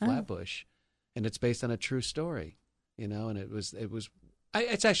Queens and Flatbush, and it's based on a true story, and it was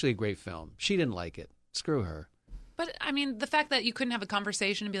It's actually a great film. She didn't like it. Screw her. But, I mean, the fact that you couldn't have a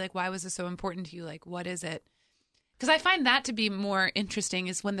conversation and be like, why was this so important to you? Like, what is it? Because I find that to be more interesting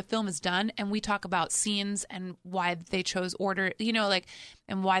is when the film is done and we talk about scenes and why they chose order, you know, like,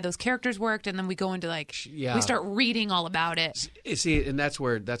 and why those characters worked. And then we go into like, we start reading all about it. See, and that's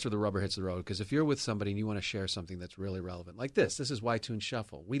where the rubber hits the road. Because if you're with somebody and you want to share something that's really relevant, like this is Y-Tune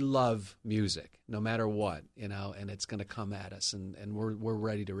Shuffle. We love music, no matter what, you know, and it's going to come at us and we're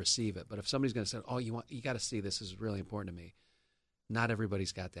ready to receive it. But if somebody's going to say, oh, you got to see this is really important to me. Not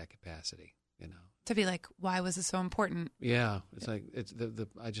everybody's got that capacity, you know. To be like, why was this so important? Yeah, it's like it's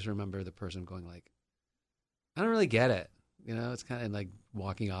I just remember the person going like, I don't really get it. You know, it's kind of like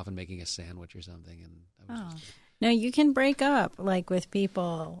walking off and making a sandwich or something. And I was just... No, you can break up like with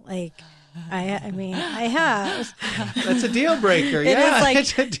people. Like I mean, I have. That's a deal breaker. Yeah,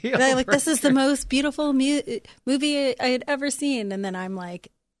 it's a deal breaker. Like this is the most beautiful movie I had ever seen, and then I'm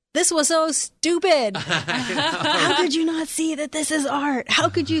like, this was so stupid. How could you not see that this is art? How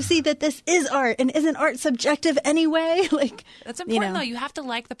could you see that this is art? And isn't art subjective anyway? Like that's important, though. You have to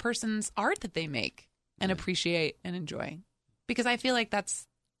like the person's art that they make and appreciate and enjoy, because I feel like that's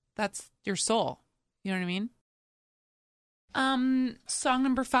your soul. You know what I mean? Song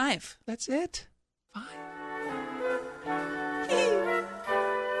number 5. That's it. 5.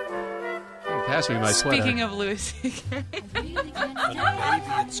 Pass me my sweater. Speaking of Louis C.K. But baby,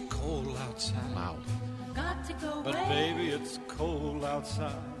 it's cold outside. Wow. But baby, it's cold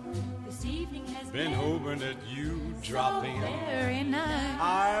outside. Been hoping that you drop in. Very nice.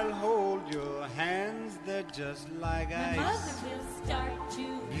 I'll hold your hands, they're just like ice.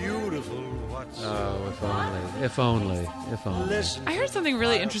 Beautiful, what's Oh, if only. Listen. I heard something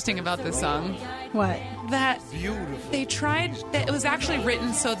really interesting about this song. what? That Beautiful. they tried, that it was actually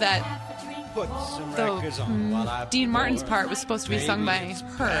written so that Put some records on while I Dean Martin's pour. part was supposed to be sung by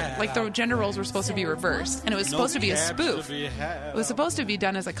her. Like the gender roles were supposed to be reversed. And it was supposed to be a spoof. It was supposed to be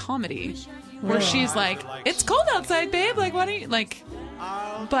done as a comedy. Where she's like, it's cold outside, babe. Like, why don't you, like...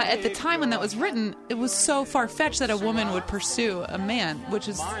 But at the time when that was written, it was so far-fetched that a woman would pursue a man, which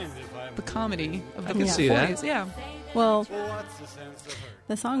is the comedy of the I can see that. 40s. Yeah. Well, What's the sense of her?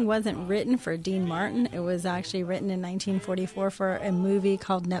 the song wasn't written for Dean Martin. It was actually written in 1944 for a movie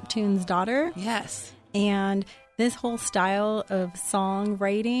called Neptune's Daughter. Yes. And this whole style of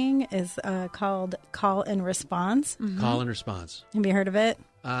songwriting is called call and response. Call and response. Have you heard of it?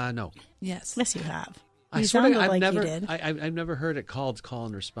 No. Yes. Yes, you have. I You sort of, sounded I've like never, you did. I've never heard it called call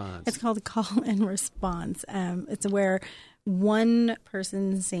and response. It's called call and response. It's where one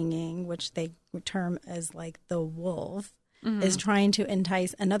person singing, which they term as like the wolf, is trying to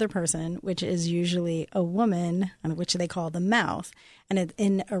entice another person, which is usually a woman, which they call the mouse, and it's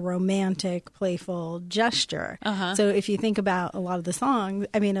in a romantic, playful gesture. So if you think about a lot of the songs,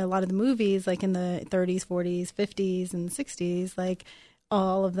 I mean, a lot of the movies, like in the 30s, 40s, 50s, and 60s, like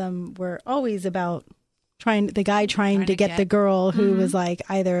all of them were always about the guy trying to get the girl who was like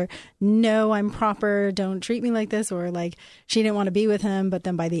either, no, I'm proper, don't treat me like this, or like she didn't want to be with him, but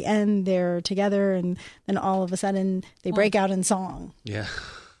then by the end they're together, and then all of a sudden they break out in song. Yeah.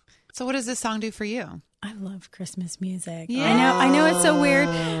 So what does this song do for you? I love Christmas music. Yeah. I know it's so weird.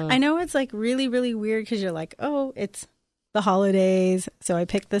 I know it's like really, really weird because you're like, oh, it's the holidays, so I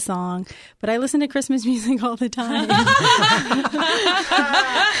picked the song, but I listen to Christmas music all the time.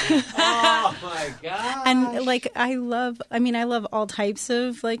 Oh my God. And like I love all types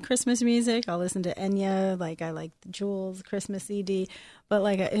of like Christmas music. I'll listen to Enya, like I like the Jules Christmas CD, but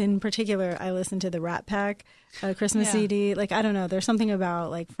like in particular I listen to the Rat Pack Christmas CD. Like I don't know, there's something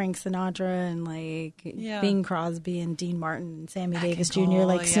about like Frank Sinatra and like Bing Crosby and Dean Martin and Sammy Davis Jr.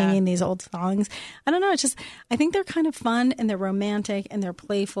 like singing these old songs. I don't know, it's just I think they're kind of fun and they're romantic and they're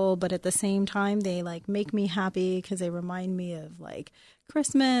playful, but at the same time they like make me happy because they remind me of like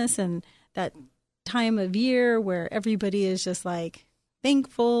Christmas and that time of year where everybody is just like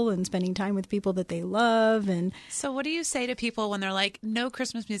thankful and spending time with people that they love. And So what do you say to people when they're like, no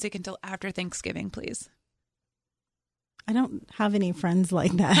Christmas music until after Thanksgiving, please? I don't have any friends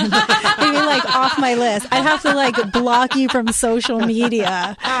like that. Maybe like off my list. I'd have to like block you from social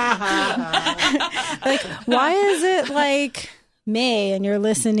media. Like, why is it like May and you're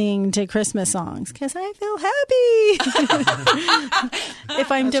listening to Christmas songs? Because I feel happy.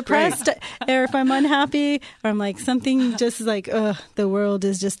 If I'm depressed or if I'm unhappy or I'm like something just like, the world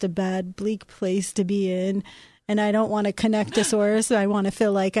is just a bad, bleak place to be in. and I don't want to connect to source. I want to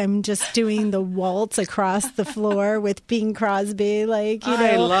feel like I'm just doing the waltz across the floor with Bing Crosby, like, you know,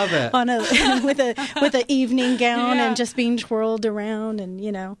 I love it. on a with an evening gown and just being twirled around, and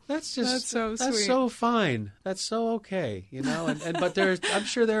you know. That's so sweet. That's so fine. That's so okay, you know. And but I'm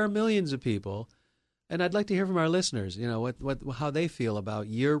sure there are millions of people, and I'd like to hear from our listeners, you know, what how they feel about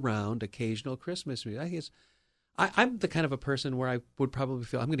year-round occasional Christmas music. I guess I'm the kind of a person where I would probably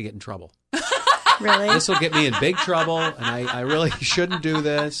feel I'm going to get in trouble. Really? This will get me in big trouble, and I really shouldn't do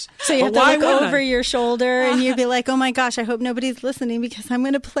this. So you have to look over your shoulder, and you'd be like, "Oh my gosh, I hope nobody's listening because I'm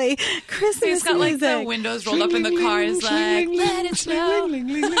going to play Christmas music." He's got like the windows rolled up in the car. He's like, "Let it snow."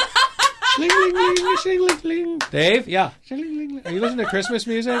 Dave, yeah. Are you listening to Christmas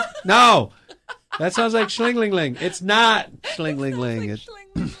music? No. That sounds like Schling-ling-ling. It's not Schling-ling-ling.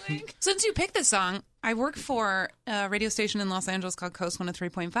 Since you picked this song, I work for a radio station in Los Angeles called Coast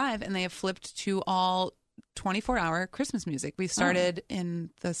 103.5, and they have flipped to all 24-hour Christmas music. We started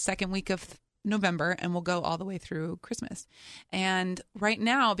in the second week of November, and we'll go all the way through Christmas. And right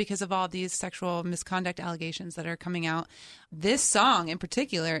now, because of all these sexual misconduct allegations that are coming out, this song in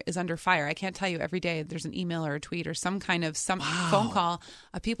particular is under fire. I can't tell you, every day there's an email or a tweet or some kind of phone call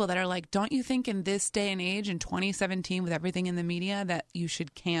of people that are like, don't you think in this day and age, in 2017, with everything in the media, that you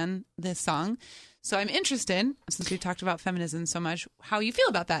should can this song? So I'm interested, since we talked about feminism so much, how you feel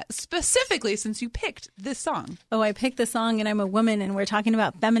about that, specifically since you picked this song. Oh, I picked the song, and I'm a woman, and we're talking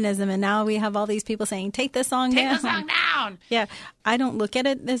about feminism, and now we have all these people saying, take the song down. Take the song down! Yeah, I don't look at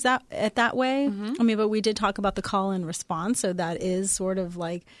it as that way. Mm-hmm. I mean, but we did talk about the call and response, so that is sort of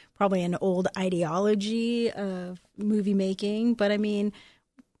like probably an old ideology of movie making. But I mean,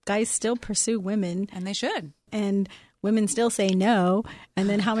 guys still pursue women. And they should. And women still say no, and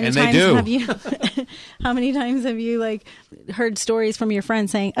then how many times have you like heard stories from your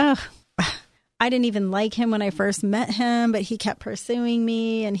friends saying, "Oh, I didn't even like him when I first met him, but he kept pursuing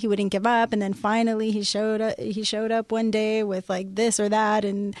me, and he wouldn't give up, and then finally he showed up one day with like this or that,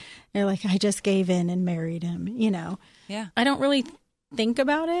 and they're like, I just gave in and married him." You know? Yeah. I don't really think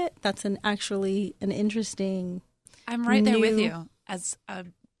about it. That's actually an interesting. I'm right there with you as a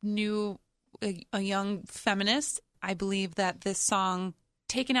young feminist. I believe that this song,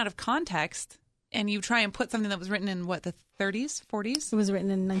 taken out of context, and you try and put something that was written in, the 30s, 40s? It was written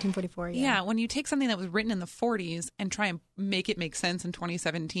in 1944, yeah. Yeah, when you take something that was written in the 40s and try and make it make sense in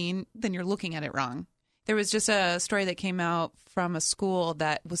 2017, then you're looking at it wrong. There was just a story that came out from a school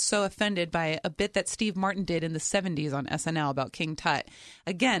that was so offended by a bit that Steve Martin did in the 70s on SNL about King Tut.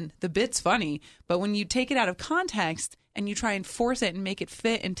 Again, the bit's funny, but when you take it out of context and you try and force it and make it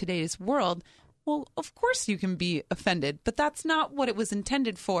fit in today's world, well, of course you can be offended, but that's not what it was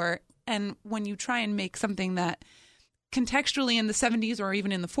intended for. And when you try and make something that contextually in the 70s or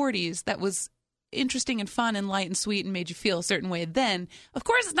even in the 40s that was interesting and fun and light and sweet and made you feel a certain way then, of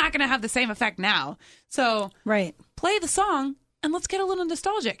course it's not going to have the same effect now. So play the song and let's get a little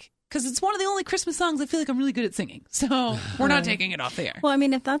nostalgic, because it's one of the only Christmas songs I feel like I'm really good at singing. So we're not taking it off the air. Well, I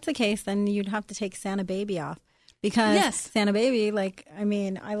mean, if that's the case, then you'd have to take Santa Baby off. Because Santa Baby, I like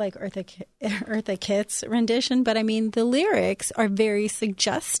Eartha Kitt's rendition, but I mean, the lyrics are very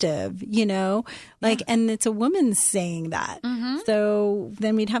suggestive, you know, and it's a woman saying that. Mm-hmm. So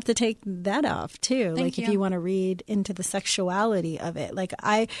then we'd have to take that off too. If you want to read into the sexuality of it.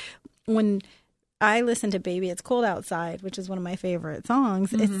 When I listen to Baby It's Cold Outside, which is one of my favorite songs,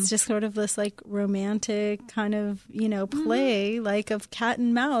 mm-hmm. It's just sort of this romantic kind of, play, mm-hmm. Of cat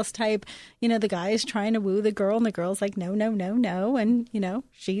and mouse type, the guy is trying to woo the girl and the girl's like, no, no, no, no. And,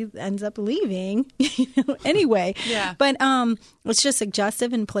 she ends up leaving anyway. Yeah. But it's just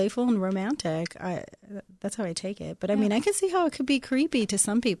suggestive and playful and romantic. That's how I take it. But I mean, I can see how it could be creepy to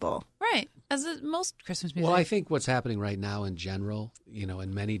some people. Right. As most Christmas music. Well, I think what's happening right now in general,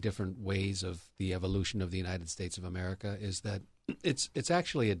 in many different ways of the evolution of the United States of America, is that it's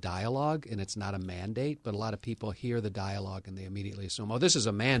actually a dialogue and it's not a mandate. But a lot of people hear the dialogue and they immediately assume, oh, this is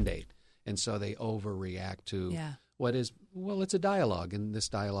a mandate. And so they overreact to what is, well, it's a dialogue. And this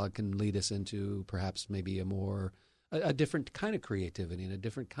dialogue can lead us into perhaps maybe a different kind of creativity and a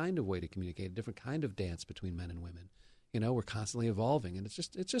different kind of way to communicate, a different kind of dance between men and women. We're constantly evolving, and it's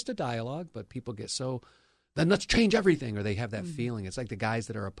just a dialogue, but people get so, then let's change everything, or they have that feeling. It's like the guys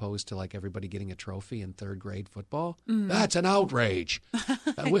that are opposed to everybody getting a trophy in third grade football. Mm. That's an outrage.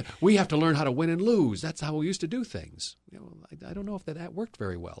 We have to learn how to win and lose. That's how we used to do things. I don't know if that worked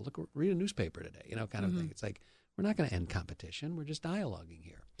very well. Read a newspaper today, kind of thing. It's like, we're not going to end competition. We're just dialoguing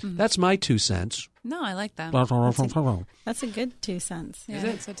here. Mm-hmm. That's my 2 cents. No, I like that. That's a good 2 cents. Yeah, I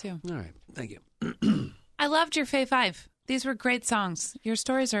think so too. All right. Thank you. I loved your Fave 5. These were great songs. Your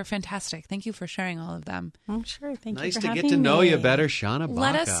stories are fantastic. Thank you for sharing all of them. I'm sure. Thank you Nice for to having get to know me. you better, Shauna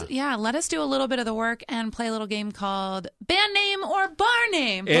Baca. Let us do a little bit of the work and play a little game called Band Name or Bar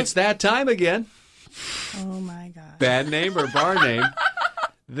Name. It's that time again. Oh, my God. Band name or bar name?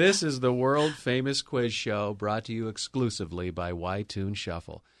 This is the world-famous quiz show brought to you exclusively by Y-Tune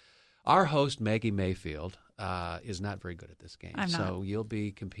Shuffle. Our host, Maggie Mayfield, is not very good at this game. I'm not. So you'll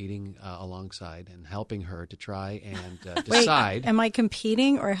be competing alongside and helping her to try and decide. Wait, am I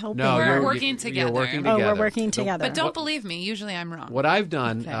competing or helping? No, We're you're working together. You're working Oh, together. we're working together. But don't believe me. Usually I'm wrong. What I've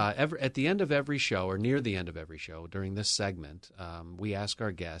done Okay. at the end of every show, or near the end of every show, during this segment, we ask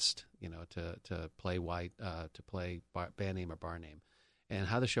our guest, to play band name or bar name. And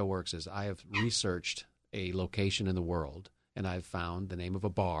how the show works is I have researched a location in the world, and I've found the name of a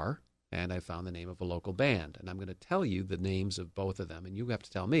bar, and I found the name of a local band. And I'm going to tell you the names of both of them, and you have to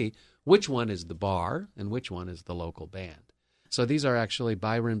tell me which one is the bar and which one is the local band. So these are actually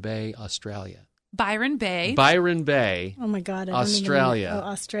Byron Bay, Australia. Byron Bay. Byron Bay, Oh, my God. I Australia. Don't even know.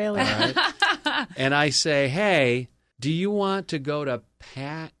 Oh, Australia. all right? And I say, hey, do you want to go to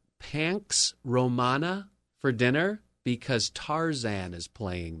Pax Romana for dinner? Because Tarzan is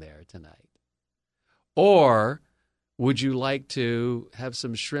playing there tonight. Or would you like to have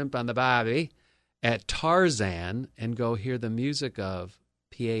some shrimp on the barbie at Tarzan and go hear the music of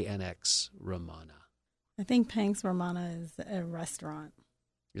PANX Romana? I think Pank's Romana is a restaurant.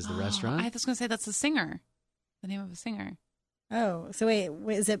 Is the I restaurant? was going to say that's a singer. The name of a singer. Oh, so wait,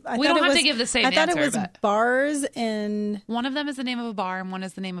 is it? We don't have to give the same I thought answer, it was but- bars in. One of them is the name of a bar and one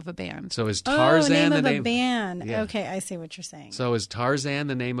is the name of a band. So is Tarzan name the of name? a band. Yeah. Okay, I see what you're saying. So is Tarzan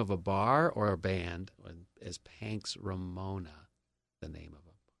the name of a bar or a band? Or is Pank's Ramona the name of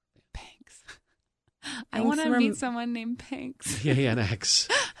a Panks. I want to Panks meet someone named Panks. PANX?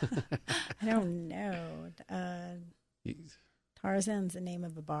 I don't know. Tarzan's the name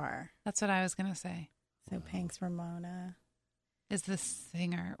of a bar. That's what I was going to say. So Pank's Ramona. Is the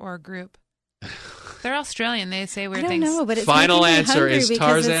singer or group? They're Australian. They say I weird don't things. know, but it's Final making me answer hungry is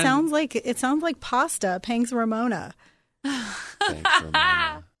because Tarzan. It sounds like pasta. Pank's Ramona. Thanks,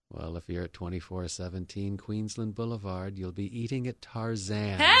 Ramona. Well, if you're at 2417 Queensland Boulevard, you'll be eating at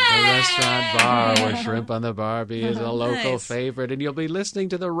Tarzan, the restaurant bar where Shrimp on the Barbie is a local Nice. favorite. And you'll be listening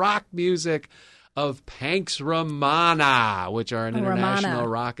to the rock music of Pank's Romana, which are an international Romana.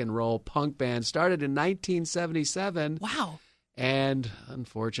 rock and roll punk band started in 1977 Wow. and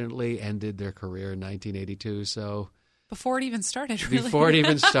unfortunately ended their career in 1982. So Before it even started, really. before it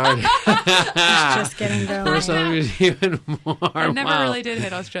even started. Just getting going. For some reason, even more. I never Wow. really did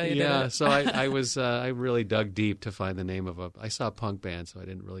hit Australia, Yeah, did it? so I really dug deep to find the name of I saw a punk band, so I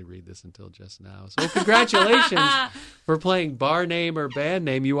didn't really read this until just now. So congratulations for playing bar name or band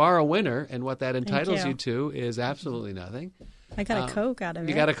name. You are a winner, and what that entitles you. you to is absolutely nothing. I got a Coke out of it.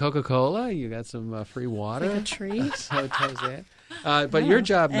 You got a Coca-Cola, you got some free water. Like a treat. So it does that. But your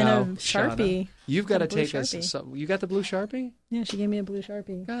job And now, a Sharpie. Shauna, you've got to A blue take us. Sharpie. So, you got the blue Sharpie? Yeah, she gave me a blue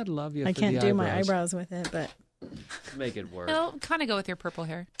Sharpie. God love you. I for can't the do my eyebrows. eyebrows with it, but Make it work. It'll kind of go with your purple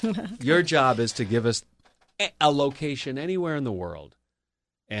hair. Your job is to give us a location anywhere in the world,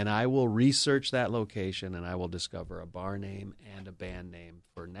 and I will research that location, and I will discover a bar name and a band name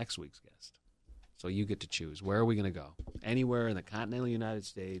for next week's guest. So you get to choose. Where are we going to go? Anywhere in the continental United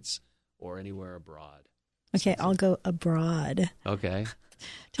States or anywhere abroad. okay, I'll go abroad Okay.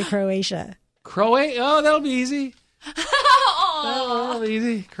 to Croatia. Croatia. Oh, that'll be easy. That'll be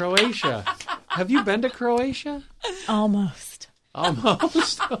easy. Croatia. Have you been to Croatia? Almost.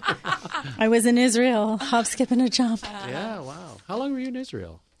 Almost. I was in Israel, hop, skip, and a jump Yeah, wow. How long were you in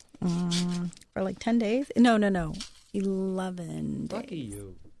Israel? for like 10 days. No, 11 days. Lucky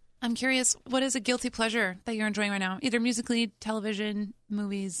you. I'm curious, what is a guilty pleasure that you're enjoying right now? Either musically, television,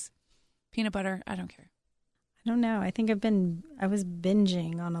 movies, peanut butter. I don't care. I don't know. I think I was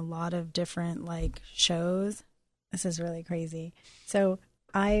binging on a lot of different like shows. This is really crazy. So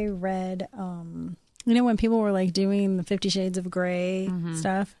I read, when people were like doing the 50 Shades of Grey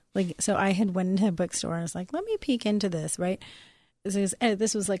stuff, like, so I had went into a bookstore and I was like, let me peek into this, right?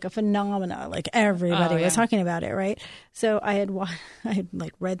 This was like a phenomena. Like everybody was talking about it, right? So I had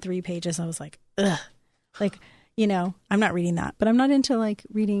like read 3 pages. And I was like, ugh, like, I'm not reading that, but I'm not into like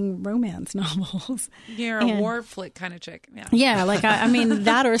reading romance novels. You're a war flick kind of chick. Yeah. Yeah, like I mean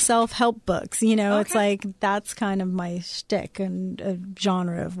that or self-help books. It's like that's kind of my shtick and a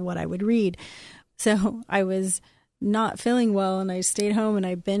genre of what I would read. So I was not feeling well, and I stayed home and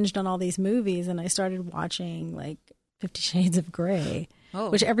I binged on all these movies, and I started watching like 50 Shades of Grey,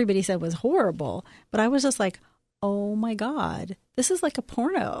 which everybody said was horrible, but I was just like, oh my God, this is like a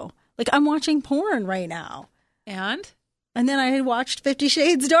porno. Like I'm watching porn right now. And? And then I had watched 50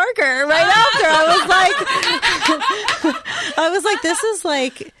 Shades Darker right after. I was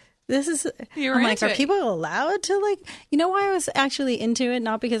like, this is, You were I'm like, into are it. people allowed to like, you know why I was actually into it?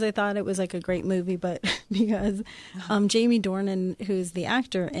 Not because I thought it was like a great movie, but because Jamie Dornan, who's the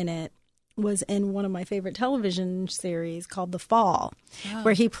actor in it, was in one of my favorite television series called The Fall,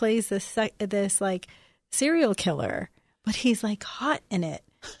 where he plays this like serial killer, but he's like hot in it.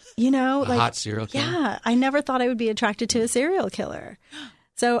 You know, like hot serial killer? Yeah, I never thought I would be attracted to a serial killer.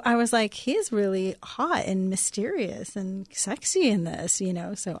 So I was like, he's really hot and mysterious and sexy in this, you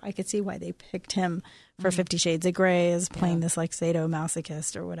know. So I could see why they picked him for 50 Shades of Grey as playing this like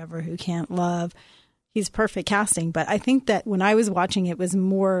sadomasochist or whatever who can't love. He's perfect casting. But I think that when I was watching it was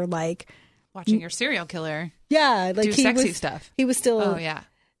more like Watching your serial killer like do sexy stuff. He was still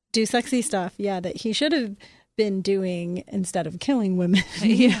do sexy stuff. Yeah, that he should have been doing instead of killing women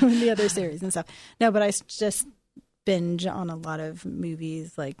you know, in the other series and stuff. No, but I just binge on a lot of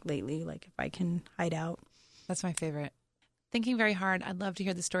movies like lately, like if I can hide out. That's my favorite. Thinking very hard, I'd love to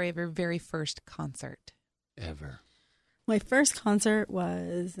hear the story of your very first concert. Ever. My first concert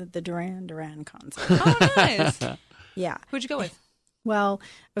was the Duran Duran concert. Oh, nice. Yeah. Who'd you go with? Well,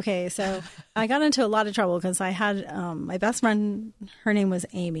 okay, so I got into a lot of trouble because I had my best friend, her name was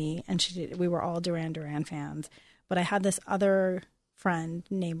Amy, and we were all Duran Duran fans. But I had this other friend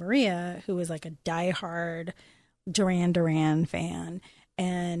named Maria who was like a diehard Duran Duran fan.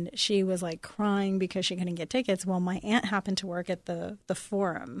 And she was like crying because she couldn't get tickets. Well, my aunt happened to work at the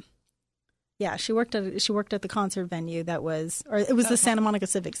Forum. Yeah, she worked at the concert venue that was, or it was the Santa Monica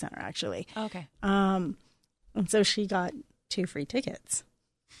Civic Center, actually. Okay. And so she got 2 free tickets.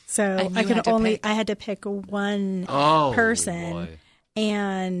 So I had to pick one person, boy.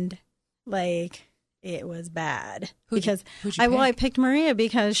 and like it was bad Who'd you I picked Maria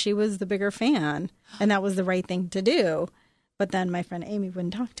because she was the bigger fan, and that was the right thing to do. But then my friend Amy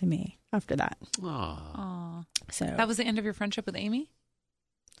wouldn't talk to me after that. Aww. So That was the end of your friendship with Amy?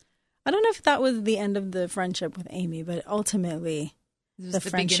 I don't know if that was the end of the friendship with Amy, but ultimately the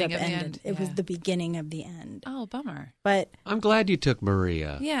friendship ended. It was the beginning of the end. Oh, bummer. But I'm glad you took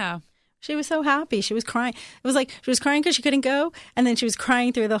Maria. Yeah. she was so happy. She was crying. It was like she was crying because she couldn't go, and then she was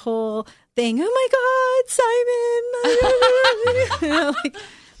crying through the whole thing. Oh my God, Simon! You know, like,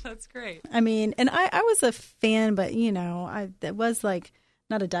 that's great. I mean, and I was a fan, but you know, I was like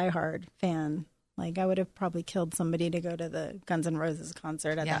not a diehard fan. Like I would have probably killed somebody to go to the Guns N' Roses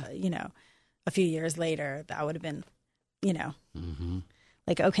concert at that, you know, a few years later. That would have been, you know,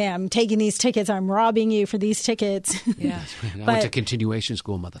 like, okay, I'm taking these tickets. I'm robbing you for these tickets. Yeah. I went to continuation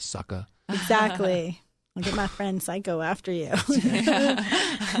school, mother sucker. Exactly. I'll get my friend Psycho after you.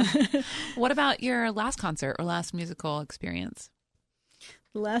 What about your last concert or last musical experience?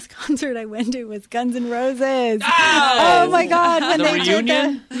 The last concert I went to was Guns N' Roses. Oh my God. When The they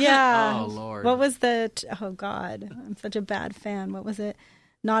reunion? did yeah. Oh, Lord. What was oh God, I'm such a bad fan. What was it?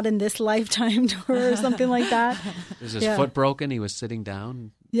 Not in This Lifetime tour or something like that. Is his foot broken? He was sitting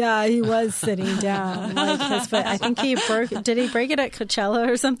down? Yeah, he was sitting down. Like his foot. I think did he break it at Coachella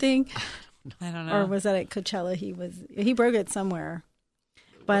or something? I don't know. Or was that at Coachella? He broke it somewhere.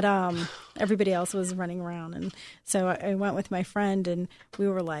 But everybody else was running around. And so I went with my friend, and we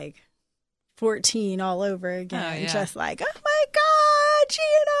were like 14 all over again. Just like, oh my God,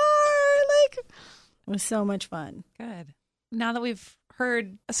 GNR! Like, it was so much fun. Good. Now that we've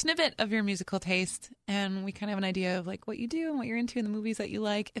heard a snippet of your musical taste and we kind of have an idea of like what you do and what you're into in the movies that you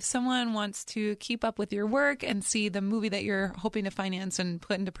like, if someone wants to keep up with your work and see the movie that you're hoping to finance and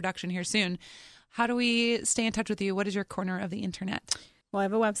put into production here soon, how do we stay in touch with you? What is your corner of the internet? Well, I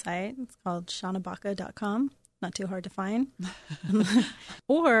have a website. It's called ShaunaBaca.com. Not too hard to find.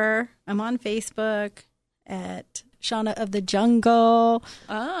 Or I'm on Facebook at Shauna of the Jungle.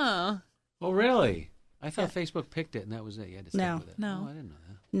 Oh. Oh, really? I thought Facebook picked it and that was it. You had to stick with it. No. Oh, I didn't know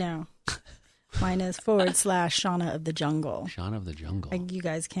that. No. Mine is / Shauna of the Jungle. Shauna of the Jungle. You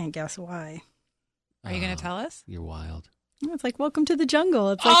guys can't guess why. Are you going to tell us? You're wild. It's like, welcome to the jungle.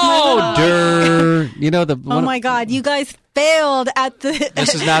 It's like, You know the. Oh my God! You guys failed at the.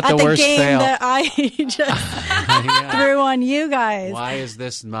 This is not at the worst game fail that I just threw on you guys. Why is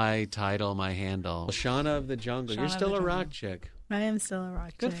this my title, my handle? Shauna of the Jungle. You're still a rock chick. I am still a rock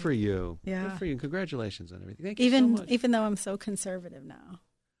chick. Good for you. Yeah. Good for you. Congratulations on everything. Thank you so much. Even though I'm so conservative now.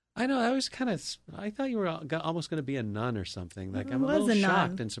 I know. I was I thought you were almost going to be a nun or something. Like I'm a was little a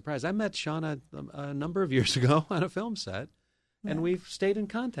shocked nun. and surprised. I met Shauna a number of years ago on a film set, and we've stayed in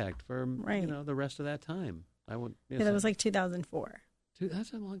contact for the rest of that time. That was like 2004.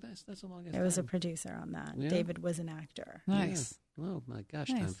 That's a long. That's a long. I was a producer on that. Yeah. David was an actor. Nice. Yeah. Oh my gosh,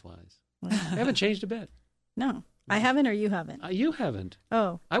 Nice. time flies. I haven't changed a bit. No, I haven't, or you haven't? You haven't.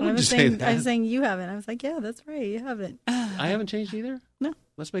 Oh, I wouldn't say that. I was saying you haven't. I was like, yeah, that's right. You haven't. I haven't changed either? No.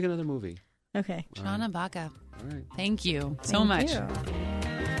 Let's make another movie. Okay. Shauna Baca. All right. Thank you so much. You.